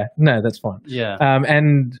 No, that's fine. Yeah.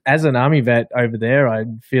 And as an Army vet over there, I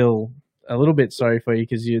feel a little bit sorry for you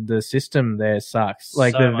because the system there sucks.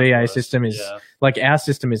 Like the VA system is like our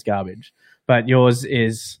system is garbage, but yours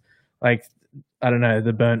is like, I don't know,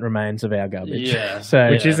 the burnt remains of our garbage. Yeah.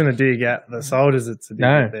 Which isn't a dig at the soldiers, it's a dig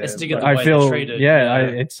at it's dig at the way they're treated.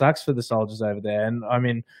 It sucks for the soldiers over there. And I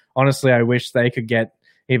mean, honestly, I wish they could get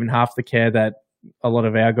even half the care that a lot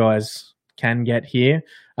of our guys can get here.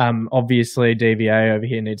 Obviously, DVA over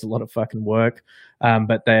here needs a lot of fucking work,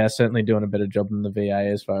 but they are certainly doing a better job than the VA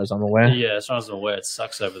as far as I'm aware. Yeah, as far as I'm aware, it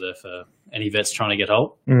sucks over there for any vets trying to get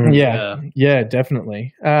help. Yeah,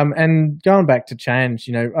 definitely. And going back to change,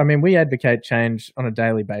 I mean, we advocate change on a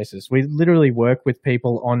daily basis. We literally work with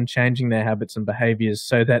people on changing their habits and behaviors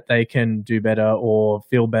so that they can do better or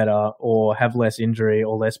feel better or have less injury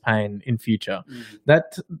or less pain in future.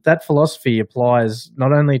 That philosophy applies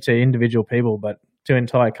not only to individual people, but to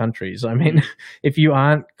entire countries. I mean, if you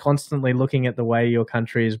aren't constantly looking at the way your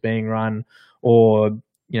country is being run or,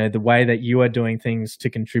 the way that you are doing things to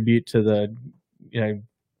contribute to the,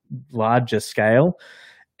 larger scale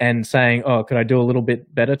and saying, oh, could I do a little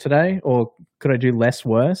bit better today or could I do less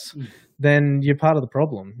worse? Then you're part of the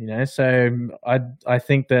problem, So I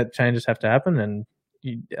think that changes have to happen and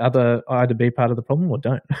you either be part of the problem or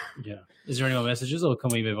don't. Yeah. Is there any more messages or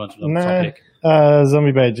can we move on to another topic?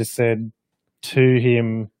 Zombie Bay just said to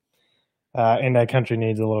him, and our country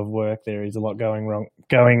needs a lot of work. There is a lot going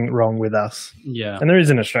wrong with us. Yeah, and there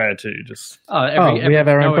is in Australia too. Just we have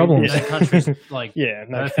our own problems. Countries like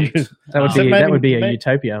that would be a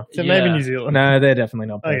utopia. So maybe New Zealand. No, they're definitely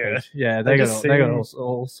not perfect. Yeah, they got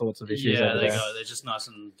all sorts of issues. Yeah, they're just nice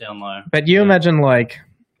and down low. But you imagine like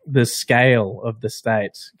the scale of the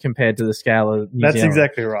states compared to the scale of New Zealand. That's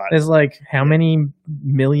exactly right. There's like how many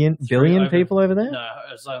billion people over there? No,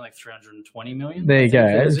 it's only like 320 million. There you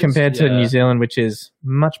go. Compared to New Zealand, which is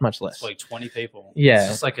much less. It's like 20 people. Yeah.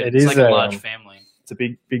 It's just like a large family. It's a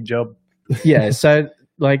big job. Yeah. So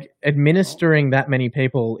like administering that many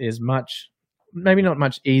people is maybe not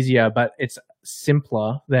much easier, but it's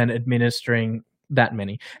simpler than administering that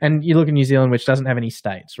many. And you look at New Zealand, which doesn't have any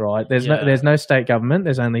states, right? There's no state government.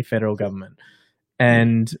 There's only federal government.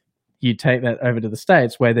 and you take that over to the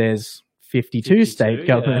States where there's 52 state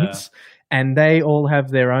governments. Yeah. And they all have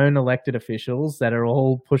their own elected officials that are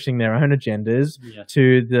all pushing their own agendas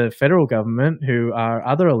to the federal government, who are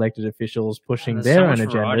other elected officials pushing their own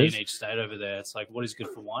agendas. In each state over there, it's like what is good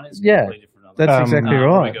for one is completely different. That's exactly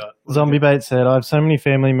right. Zombie Bait said, "I have so many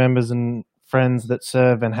family members and friends that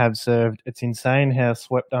serve and have served. It's insane how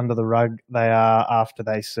swept under the rug they are after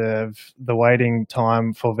they serve. The waiting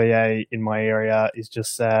time for VA in my area is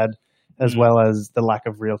just sad." As well as the lack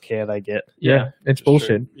of real care they get. Yeah, it's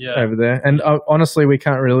bullshit over there. And honestly, we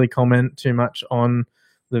can't really comment too much on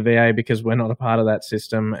the VA because we're not a part of that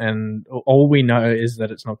system. And all we know is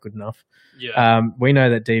that it's not good enough. Yeah. We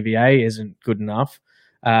know that DVA isn't good enough.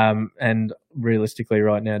 And realistically,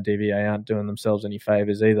 right now, DVA aren't doing themselves any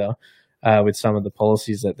favours either with some of the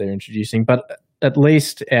policies that they're introducing. But at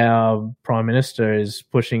least our Prime Minister is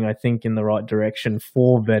pushing, I think, in the right direction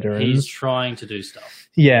for veterans. He's trying to do stuff.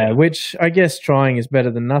 Yeah, which I guess trying is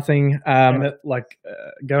better than nothing.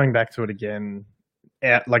 Going back to it again,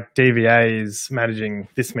 like DVA is managing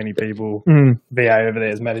this many people. VA over there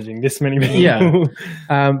is managing this many people.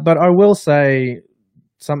 Yeah, but I will say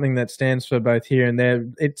something that stands for both here and there.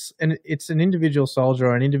 It's an individual soldier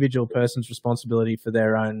or an individual person's responsibility for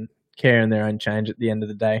their own care and their own change at the end of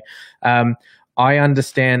the day. I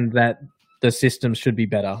understand that the systems should be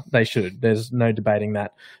better. They should. There's no debating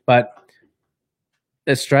that. But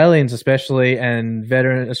Australians especially and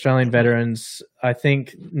Australian veterans, I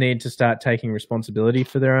think, need to start taking responsibility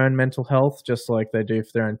for their own mental health, just like they do for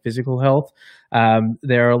their own physical health.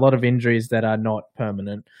 There are a lot of injuries that are not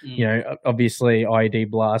permanent. You know, obviously IED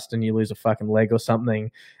blast and you lose a fucking leg or something,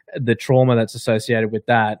 the trauma that's associated with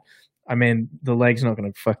that, I mean, the leg's not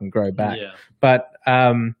going to fucking grow back. Yeah.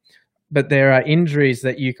 But there are injuries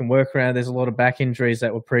that you can work around. There's a lot of back injuries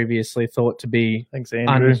that were previously thought to be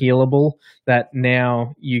unhealable that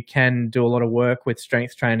now you can do a lot of work with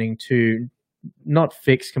strength training to not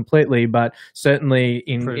fix completely, but certainly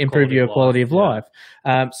improve your quality of life.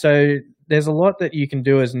 So there's a lot that you can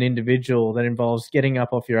do as an individual that involves getting up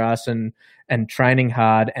off your ass and training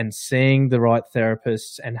hard and seeing the right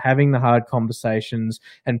therapists and having the hard conversations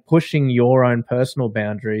and pushing your own personal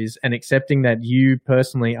boundaries and accepting that you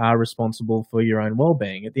personally are responsible for your own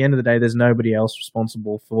well-being. At the end of the day, there's nobody else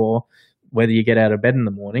responsible for whether you get out of bed in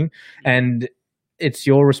the morning. And it's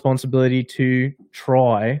your responsibility to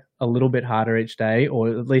try a little bit harder each day, or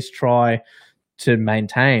at least try to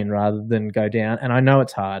maintain rather than go down. And I know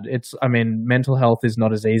it's hard. Mental health is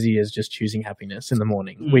not as easy as just choosing happiness in the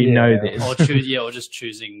morning. We know this. Or just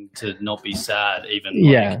choosing to not be sad even.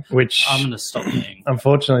 Which I'm going to stop being.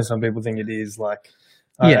 Unfortunately, some people think it is like.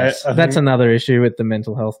 Yes, that's another issue with the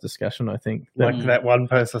mental health discussion, I think. Like that one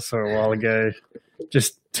post I saw a while ago,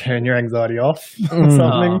 just turn your anxiety off or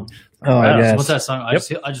something. Yes. What's that song? I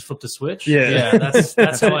just flipped a switch. Yeah,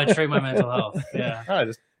 that's how I treat my mental health. Yeah.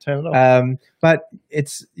 Just turn it off. But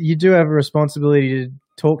you do have a responsibility to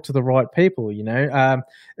talk to the right people. You know,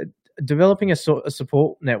 developing a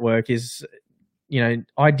support network is, you know,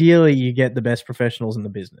 ideally you get the best professionals in the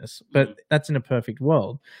business, but that's in a perfect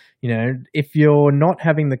world. You know, if you're not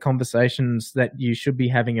having the conversations that you should be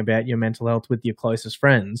having about your mental health with your closest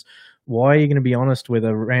friends, why are you going to be honest with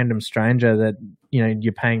a random stranger that, you know,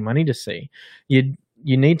 you're paying money to see? You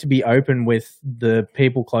need to be open with the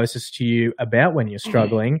people closest to you about when you're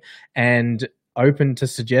struggling and open to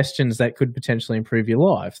suggestions that could potentially improve your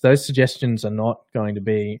life. Those suggestions are not going to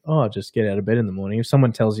be, just get out of bed in the morning. If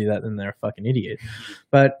someone tells you that, then they're a fucking idiot.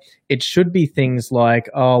 But it should be things like,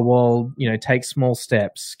 take small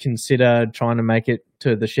steps, consider trying to make it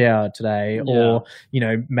to the shower today, or, you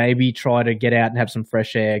know, maybe try to get out and have some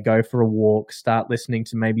fresh air, go for a walk, start listening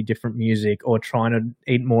to maybe different music, or trying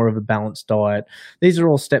to eat more of a balanced diet. These are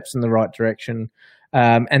all steps in the right direction.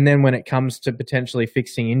 And then when it comes to potentially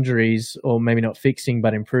fixing injuries, or maybe not fixing,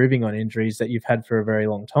 but improving on injuries that you've had for a very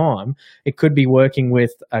long time, it could be working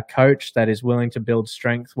with a coach that is willing to build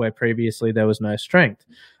strength where previously there was no strength.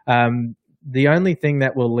 The only thing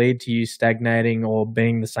that will lead to you stagnating or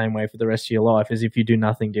being the same way for the rest of your life is if you do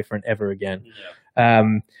nothing different ever again.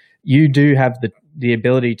 You do have the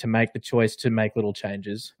ability to make the choice to make little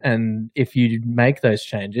changes. And if you make those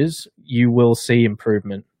changes, you will see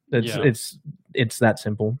improvement. It's that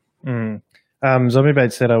simple. Zombie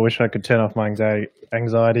Bait said, I wish I could turn off my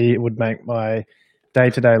anxiety. It would make my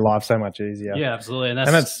day-to-day life so much easier. Yeah, absolutely. And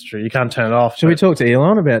that's true. You can't turn it off. Should we talk to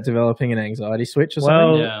Elon about developing an anxiety switch or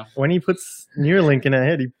something? Well, when he puts Neuralink in our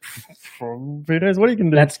head, who knows what he can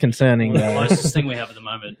do. That's concerning. The closest thing we have at the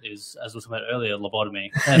moment is, as we were talking about earlier, lobotomy.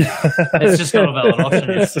 And it's just not a valid option.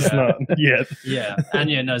 It's just not yet. Yeah.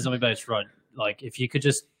 And Zombie Bait's right. like if you could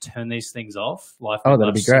just turn these things off, life Oh, would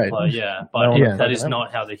that'd be be great. simpler. Yeah, but that is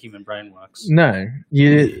not how the human brain works. No,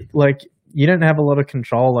 you don't have a lot of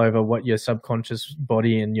control over what your subconscious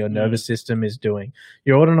body and your nervous system is doing.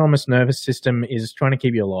 Your autonomous nervous system is trying to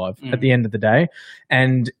keep you alive at the end of the day,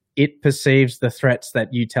 and it perceives the threats that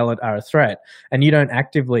you tell it are a threat, and you don't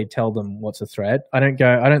actively tell them what's a threat. I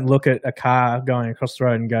don't look at a car going across the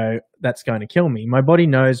road and go, that's going to kill me. My body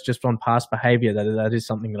knows just on past behavior that is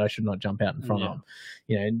something that I should not jump out in front of.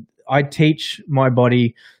 You know, I teach my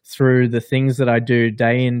body through the things that I do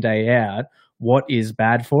day in, day out, what is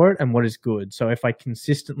bad for it and what is good. So if I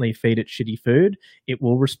consistently feed it shitty food, it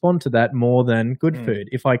will respond to that more than good food.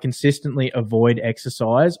 If I consistently avoid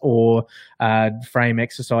exercise or frame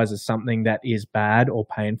exercise as something that is bad or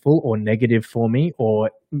painful or negative for me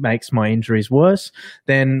or makes my injuries worse,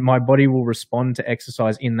 then my body will respond to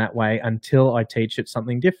exercise in that way until I teach it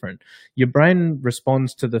something different. Your brain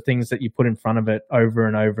responds to the things that you put in front of it over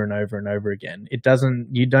and over and over and over again.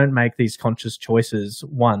 You don't make these conscious choices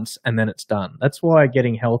once and then it's done. That's why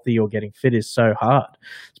getting healthy or getting fit is so hard.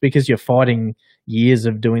 It's because you're fighting years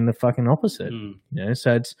of doing the fucking opposite. You know,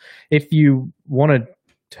 so if you want to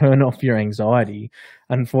turn off your anxiety,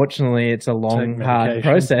 unfortunately it's a long hard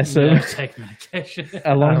process of take medication.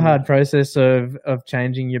 A long hard process of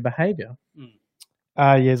changing your behavior.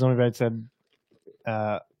 Zombie said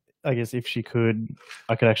I guess if she could,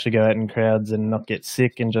 I could actually go out in crowds and not get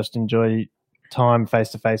sick and just enjoy time face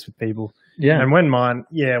to face with people. And when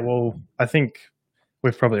I think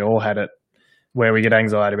we've probably all had it where we get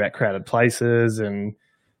anxiety about crowded places and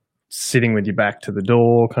sitting with your back to the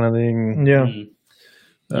door kind of thing.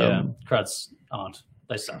 Crowds aren't.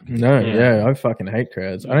 They suck. No, I fucking hate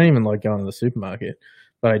crowds. I don't even like going to the supermarket,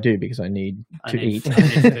 but I do because I need to eat. I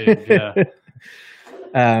need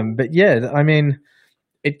food, but yeah, I mean,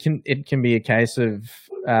 it can be a case of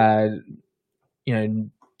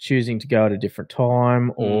choosing to go at a different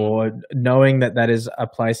time or knowing that is a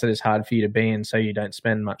place that is hard for you to be in, so you don't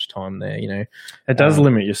spend much time there. You know, it does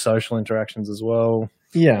limit your social interactions as well.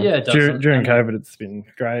 It does. During COVID, it's been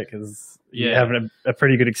great because you're having a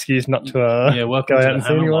pretty good excuse not to welcome go to out and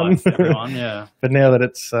see anyone. Everyone, But now that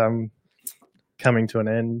it's coming to an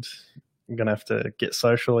end, I'm going to have to get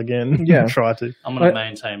social again. Try to. I'm going to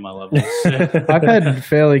maintain my levels. I've had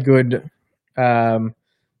fairly good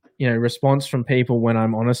response from people when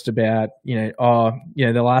I'm honest about,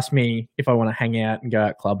 they'll ask me if I want to hang out and go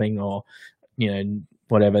out clubbing or,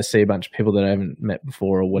 whatever, see a bunch of people that I haven't met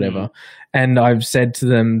before or whatever. And I've said to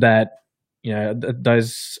them that,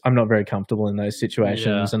 those, I'm not very comfortable in those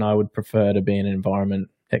situations and I would prefer to be in an environment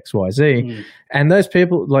XYZ. And those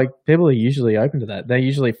people are usually open to that. They're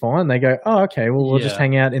usually fine. They go, oh, okay, well, we'll just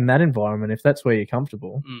hang out in that environment if that's where you're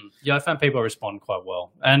comfortable. I found people respond quite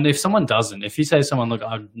well. And if someone doesn't, if you say to someone, look,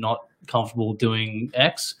 I'm not comfortable doing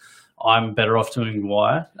X, I'm better off doing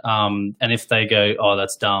Y. And if they go, oh,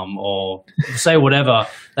 that's dumb, or say whatever,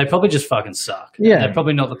 they probably just fucking suck. Yeah. They're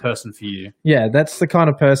probably not the person for you. Yeah, that's the kind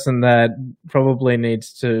of person that probably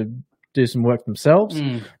needs to do some work themselves,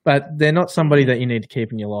 but they're not somebody that you need to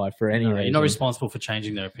keep in your life for any reason. You're not responsible for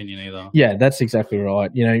changing their opinion either. Yeah, that's exactly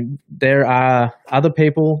right. There are other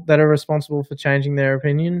people that are responsible for changing their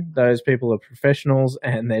opinion. Those people are professionals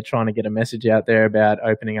and they're trying to get a message out there about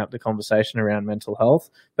opening up the conversation around mental health.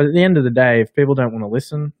 But at the end of the day, if people don't want to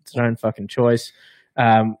listen, it's their own fucking choice.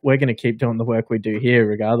 We're going to keep doing the work we do here,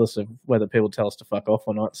 regardless of whether people tell us to fuck off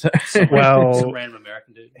or not. So, some random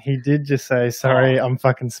American dude. He did just say, "Sorry, I'm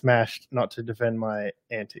fucking smashed." Not to defend my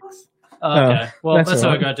antics. Okay, well, that's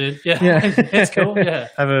all I got, dude. Yeah, it's cool. Yeah,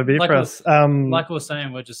 have a beer for us. Like we were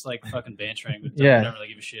saying, we're just like fucking bantering. We don't really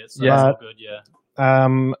give a shit. So that's all good. Yeah.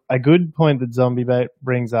 A good point that Zombie Bait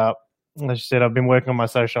brings up. As you said, I've been working on my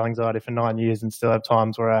social anxiety for 9 years and still have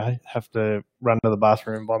times where I have to run to the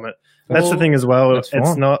bathroom and vomit. That's the thing as well.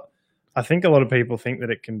 It's not. I think a lot of people think that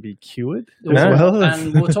it can be cured as well.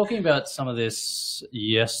 And we were talking about some of this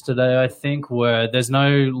yesterday, I think, where there's no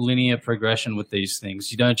linear progression with these things.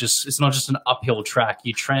 It's not just an uphill track.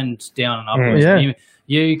 You trend down and upwards.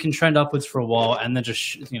 You can trend upwards for a while and then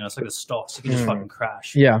just, it's like a stock. So you can just fucking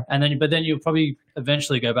crash. Yeah. And then, but then you'll probably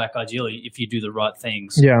eventually go back, ideally, if you do the right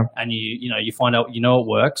things. Yeah. And you find out, it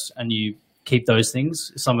works and you keep those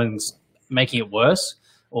things. If something's making it worse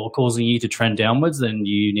or causing you to trend downwards, then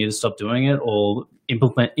you need to stop doing it or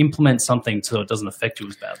implement something so it doesn't affect you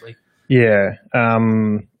as badly. Yeah.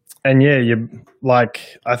 I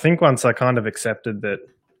think once I kind of accepted that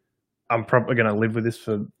I'm probably going to live with this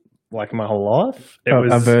for like my whole life, it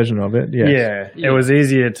was a version of it. It was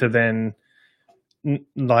easier to then,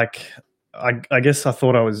 I guess I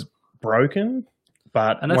thought I was broken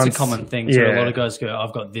And that's a common thing too. A lot of guys go,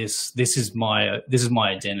 I've got this. This is my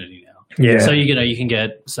identity now. Yeah. So you can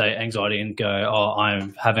get, say, anxiety and go, oh, I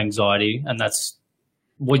have anxiety, and that's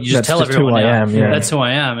what you just tell everyone now. That's who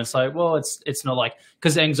I am. It's like, well, it's not like,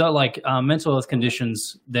 because anxiety, like mental health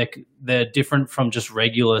conditions, they're different from just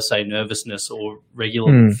regular, say, nervousness or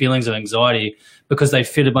regular feelings of anxiety, because they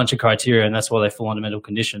fit a bunch of criteria, and that's why they fall under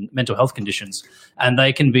mental health conditions, and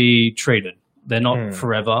they can be treated. They're not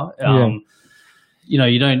forever.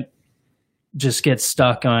 You don't just get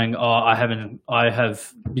stuck going, oh, I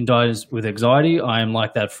have been diagnosed with anxiety, I am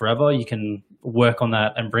like that forever. You can work on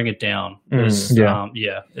that and bring it down. It's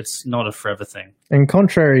not a forever thing. And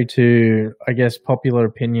contrary to, I guess, popular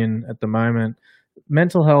opinion at the moment,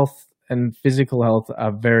 mental health and physical health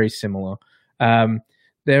are very similar.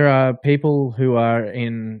 There are people who are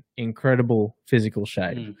in incredible physical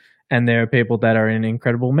shape, and there are people that are in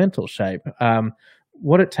incredible mental shape.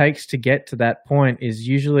 What it takes to get to that point is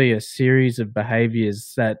usually a series of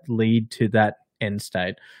behaviors that lead to that end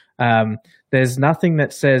state. There's nothing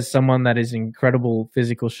that says someone that is in incredible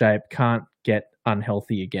physical shape can't get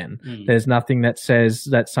unhealthy again. There's nothing that says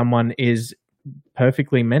that someone is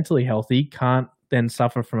perfectly mentally healthy can't then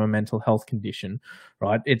suffer from a mental health condition,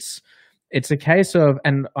 right? It's a case of,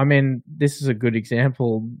 and I mean, this is a good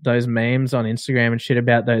example, those memes on Instagram and shit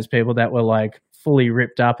about those people that were like fully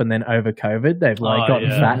ripped up and then over COVID, they've like gotten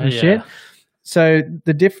fat and shit. So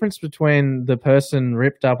the difference between the person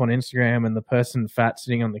ripped up on Instagram and the person fat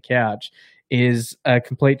sitting on the couch is a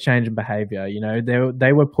complete change in behavior. You know,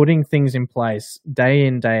 they were putting things in place day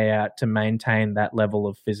in, day out to maintain that level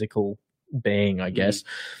of physical being, I guess.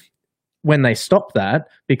 When they stop that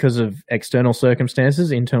because of external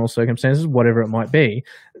circumstances, internal circumstances, whatever it might be,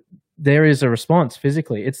 there is a response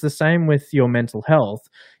physically. It's the same with your mental health.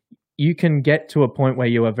 You can get to a point where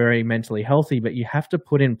you are very mentally healthy, but you have to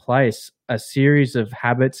put in place a series of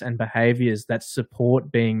habits and behaviors that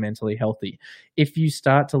support being mentally healthy. If you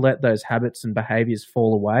start to let those habits and behaviors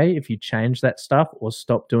fall away, if you change that stuff or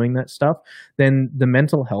stop doing that stuff, then the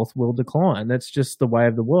mental health will decline. That's just the way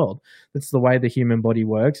of the world. That's the way the human body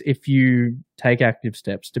works. If you take active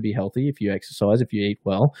steps to be healthy, if you exercise, if you eat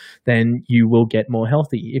well, then you will get more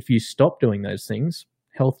healthy. If you stop doing those things,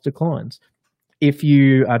 health declines. If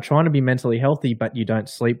you are trying to be mentally healthy, but you don't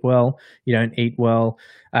sleep well, you don't eat well,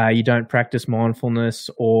 you don't practice mindfulness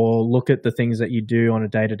or look at the things that you do on a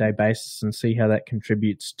day-to-day basis and see how that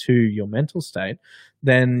contributes to your mental state,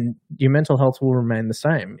 then your mental health will remain the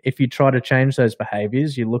same. If you try to change those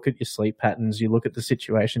behaviors, you look at your sleep patterns, you look at the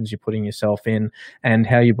situations you're putting yourself in and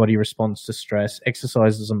how your body responds to stress.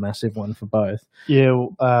 Exercise is a massive one for both. Yeah,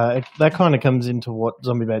 that kind of comes into what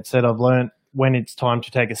Zombie Bait said. I've learned when it's time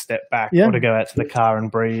to take a step back or to go out to the car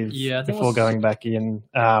and breathe before going back in.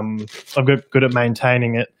 I'm good at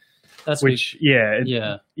maintaining it.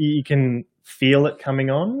 You can feel it coming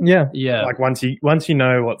on. Yeah. Like once you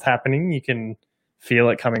know what's happening, you can feel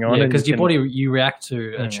it coming on. Yeah, because your body, you react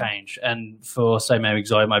to a change. And for, say, maybe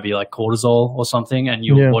anxiety might be like cortisol or something, and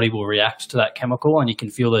your body will react to that chemical, and you can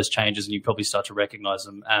feel those changes, and you probably start to recognize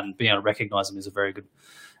them. And being able to recognize them is a very good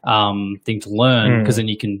thing to learn, because then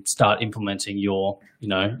you can start implementing your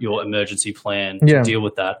emergency plan to deal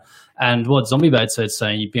with that. And what Zombie Bait said,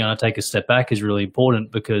 saying you being able to take a step back is really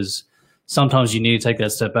important, because sometimes you need to take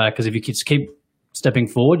that step back, because if you just keep stepping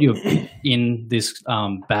forward, you're in this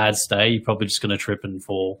bad state, you're probably just going to trip and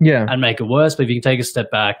fall and make it worse. But if you can take a step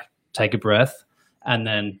back, take a breath, and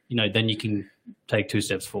then then you can take 2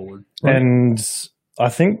 steps forward. And I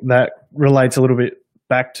think that relates a little bit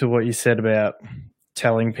back to what you said about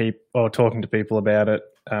telling people or talking to people about it,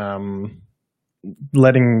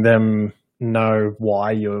 letting them know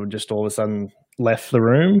why you're just all of a sudden left the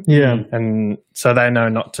room. And so they know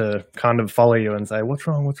not to kind of follow you and say, what's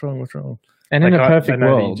wrong? And in a perfect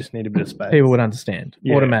world, you just need a bit of space. People would understand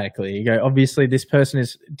automatically. You go, obviously this person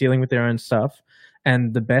is dealing with their own stuff,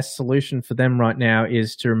 and the best solution for them right now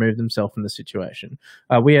is to remove themselves from the situation.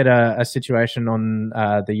 We had a situation on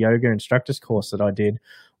the yoga instructors course that I did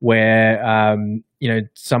where,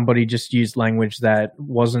 somebody just used language that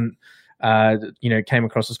wasn't, came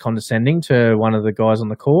across as condescending to one of the guys on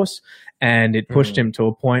the course, and it pushed him to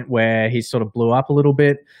a point where he sort of blew up a little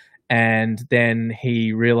bit. And then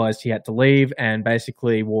he realized he had to leave and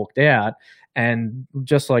basically walked out. And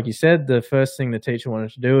just like you said, the first thing the teacher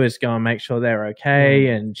wanted to do is go and make sure they're okay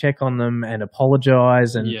and check on them and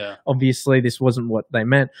apologize. And obviously this wasn't what they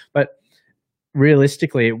meant. But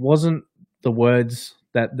realistically, it wasn't the words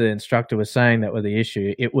that the instructor was saying that were the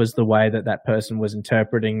issue. It was the way that that person was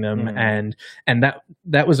interpreting them, and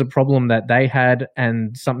that was a problem that they had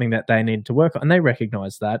and something that they needed to work on. And they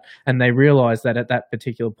recognized that, and they realized that at that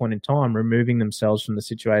particular point in time, removing themselves from the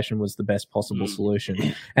situation was the best possible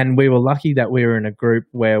solution. And we were lucky that we were in a group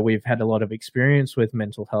where we've had a lot of experience with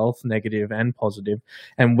mental health, negative and positive,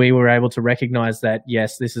 and we were able to recognize that,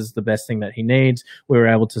 yes, this is the best thing that he needs. We were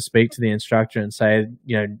able to speak to the instructor and say,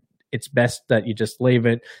 you know, it's best that you just leave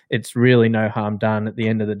it. It's really no harm done. At the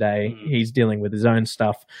end of the day, he's dealing with his own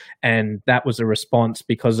stuff. And that was a response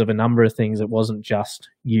because of a number of things. It wasn't just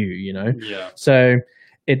you, you know? Yeah. So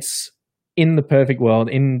it's in the perfect world,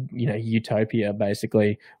 in, you know, utopia,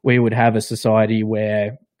 basically, we would have a society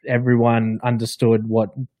where everyone understood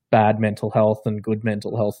what bad mental health and good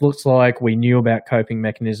mental health looks like. We knew about coping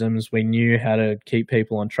mechanisms. We knew how to keep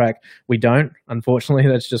people on track. We don't,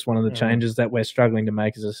 unfortunately. That's just one of the changes that we're struggling to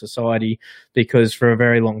make as a society, because for a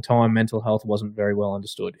very long time, mental health wasn't very well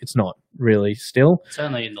understood. It's not really still.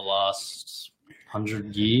 Certainly in the last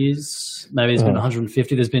 100 years, maybe it's been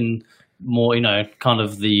 150. There's been more, you know, kind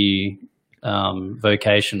of the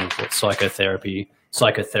vocation of what psychotherapists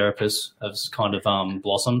have kind of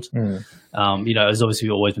blossomed. You know, there's obviously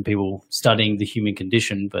always been people studying the human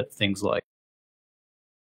condition, but things like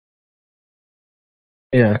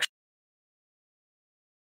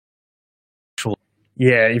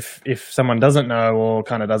if someone doesn't know or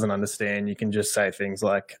kind of doesn't understand, you can just say things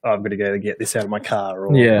like, oh, I've got to go get this out of my car,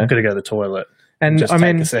 or I've got to go to the toilet. And just I take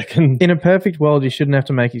mean, a second. in a perfect world, you shouldn't have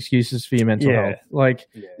to make excuses for your mental health. Like,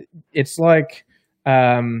 it's like,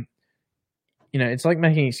 you know, it's like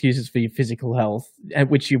making excuses for your physical health,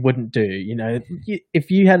 which you wouldn't do. You know,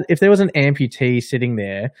 if there was an amputee sitting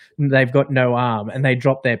there, they've got no arm, and they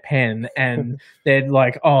drop their pen, and they're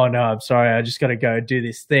like, "Oh no, I'm sorry, I just got to go do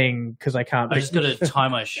this thing because I can't." I just got to tie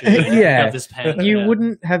my shoe. Have this pen. You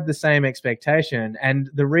wouldn't have the same expectation, and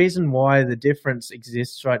the reason why the difference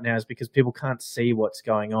exists right now is because people can't see what's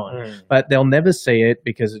going on, but they'll never see it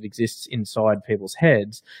because it exists inside people's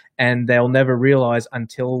heads, and they'll never realize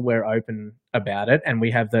until we're open about it and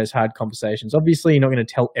we have those hard conversations. Obviously, you're not going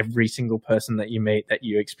to tell every single person that you meet that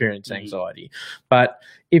you experience anxiety, but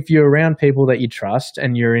if you're around people that you trust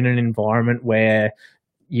and you're in an environment where,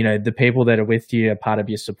 you know, the people that are with you are part of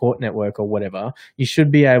your support network or whatever, you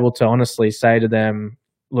should be able to honestly say to them,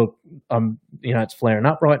 look, you know, it's flaring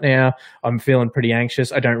up right now. I'm feeling pretty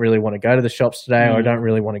anxious. I don't really want to go to the shops today, or I don't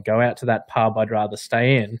really want to go out to that pub. I'd rather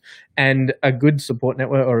stay in. And a good support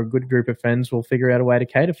network or a good group of friends will figure out a way to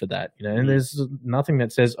cater for that. You know, and there's nothing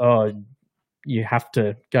that says, oh, you have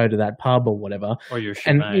to go to that pub or whatever. Or you're shit,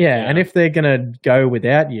 and mate. and if they're going to go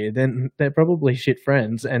without you, then they're probably shit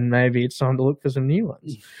friends, and maybe it's time to look for some new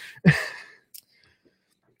ones.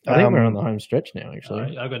 I think we're on the home stretch now,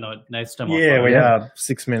 actually. I've got Nate's done. Yeah, we are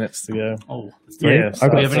 6 minutes to go. Oh, yeah. So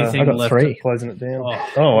we have anything left? 3. Closing it down. I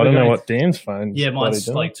don't know what Dan's phone. Yeah, mine's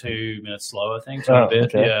like 2 minutes slow, I think. Okay.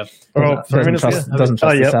 Yeah. Well, 3 minutes. Doesn't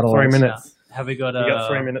trust the satellites. 3 minutes. Have we got? You got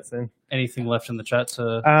 3 minutes then. Anything left in the chat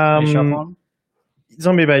to finish up on?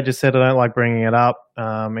 Zombie Bay just said I don't like bringing it up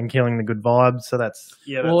and killing the good vibes. So that's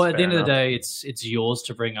well, at the end of the day, it's yours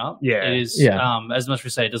to bring up. Yeah, it is. As much as we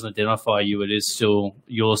say it doesn't identify you, it is still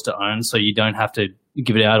yours to own. So you don't have to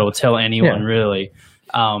give it out or tell anyone really.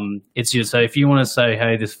 It's yours. So if you want to say,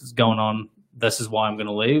 "Hey, this is going on. This is why I'm going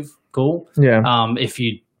to leave." Cool. Yeah. If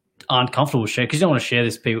you aren't comfortable sharing, because you don't want to share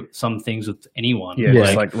some things with anyone. Yeah,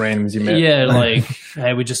 just like randoms you met. Yeah, like,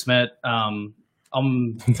 hey, we just met.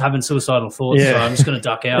 I'm having suicidal thoughts, so I'm just going to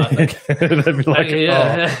duck out. They'd be like,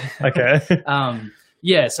 okay.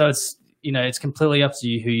 So it's, you know, it's completely up to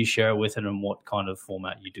you who you share it with and what kind of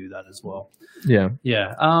format you do that as well. Yeah.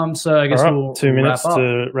 So I guess we'll 2 minutes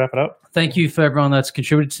to wrap it up. Thank you for everyone that's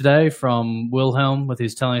contributed today, from Wilhelm with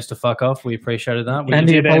his telling us to fuck off. We appreciated that. And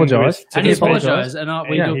he apologized. And he apologized. And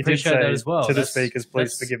we do appreciate that as well. To the speakers,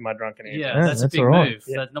 please forgive my drunken answer. Yeah, that's a big move.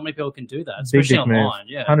 Yeah. Not many people can do that, especially online.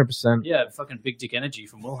 Yeah, 100%. Yeah, fucking big dick energy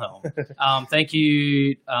from Wilhelm. Thank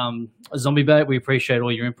you, Zombie Bait. We appreciate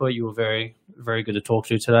all your input. You were very, very good to talk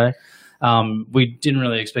to today. We didn't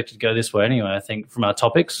really expect it to go this way anyway, I think, from our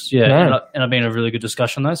topics. Yeah, no. And it's been a really good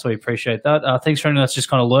discussion though, so we appreciate that. Thanks for anyone that's just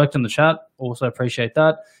kind of lurked in the chat. Also appreciate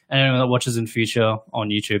that. And anyone that watches in future on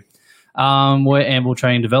YouTube. We're Amble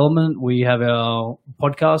Training Development. We have our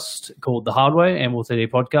podcast called The Hard Way, Amble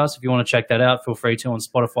TD Podcast. If you want to check that out, feel free to on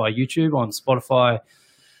Spotify, YouTube. On Spotify,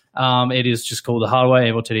 it is just called The Hard Way,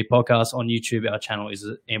 Amble TD Podcast. On YouTube, our channel is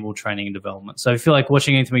Amble Training and Development. So if you like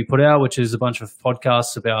watching anything we put out, which is a bunch of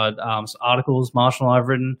podcasts about articles Marshall and I have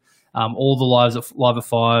written, all the live at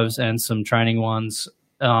fives and some training ones,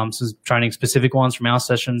 some training specific ones from our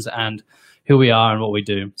sessions, and who we are and what we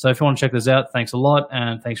do. So if you want to check this out, thanks a lot,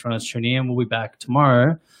 and thanks for tuning in. We'll be back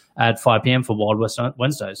tomorrow at 5 p.m. for Wild West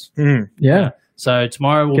Wednesdays. Yeah. So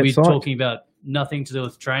tomorrow we'll be talking about nothing to do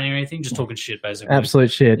with training or anything, just talking shit, basically.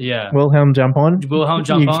 Absolute shit. Yeah. Wilhelm, jump on.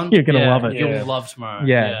 on. You're going to love it. You'll love tomorrow.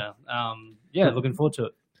 Yeah. Looking forward to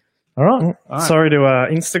it. All right. Sorry to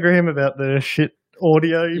Instagram about the shit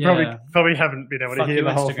audio. You probably haven't been able to hear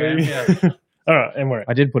the whole thing. Yeah. All right, and we're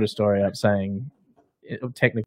I did put a story up saying technically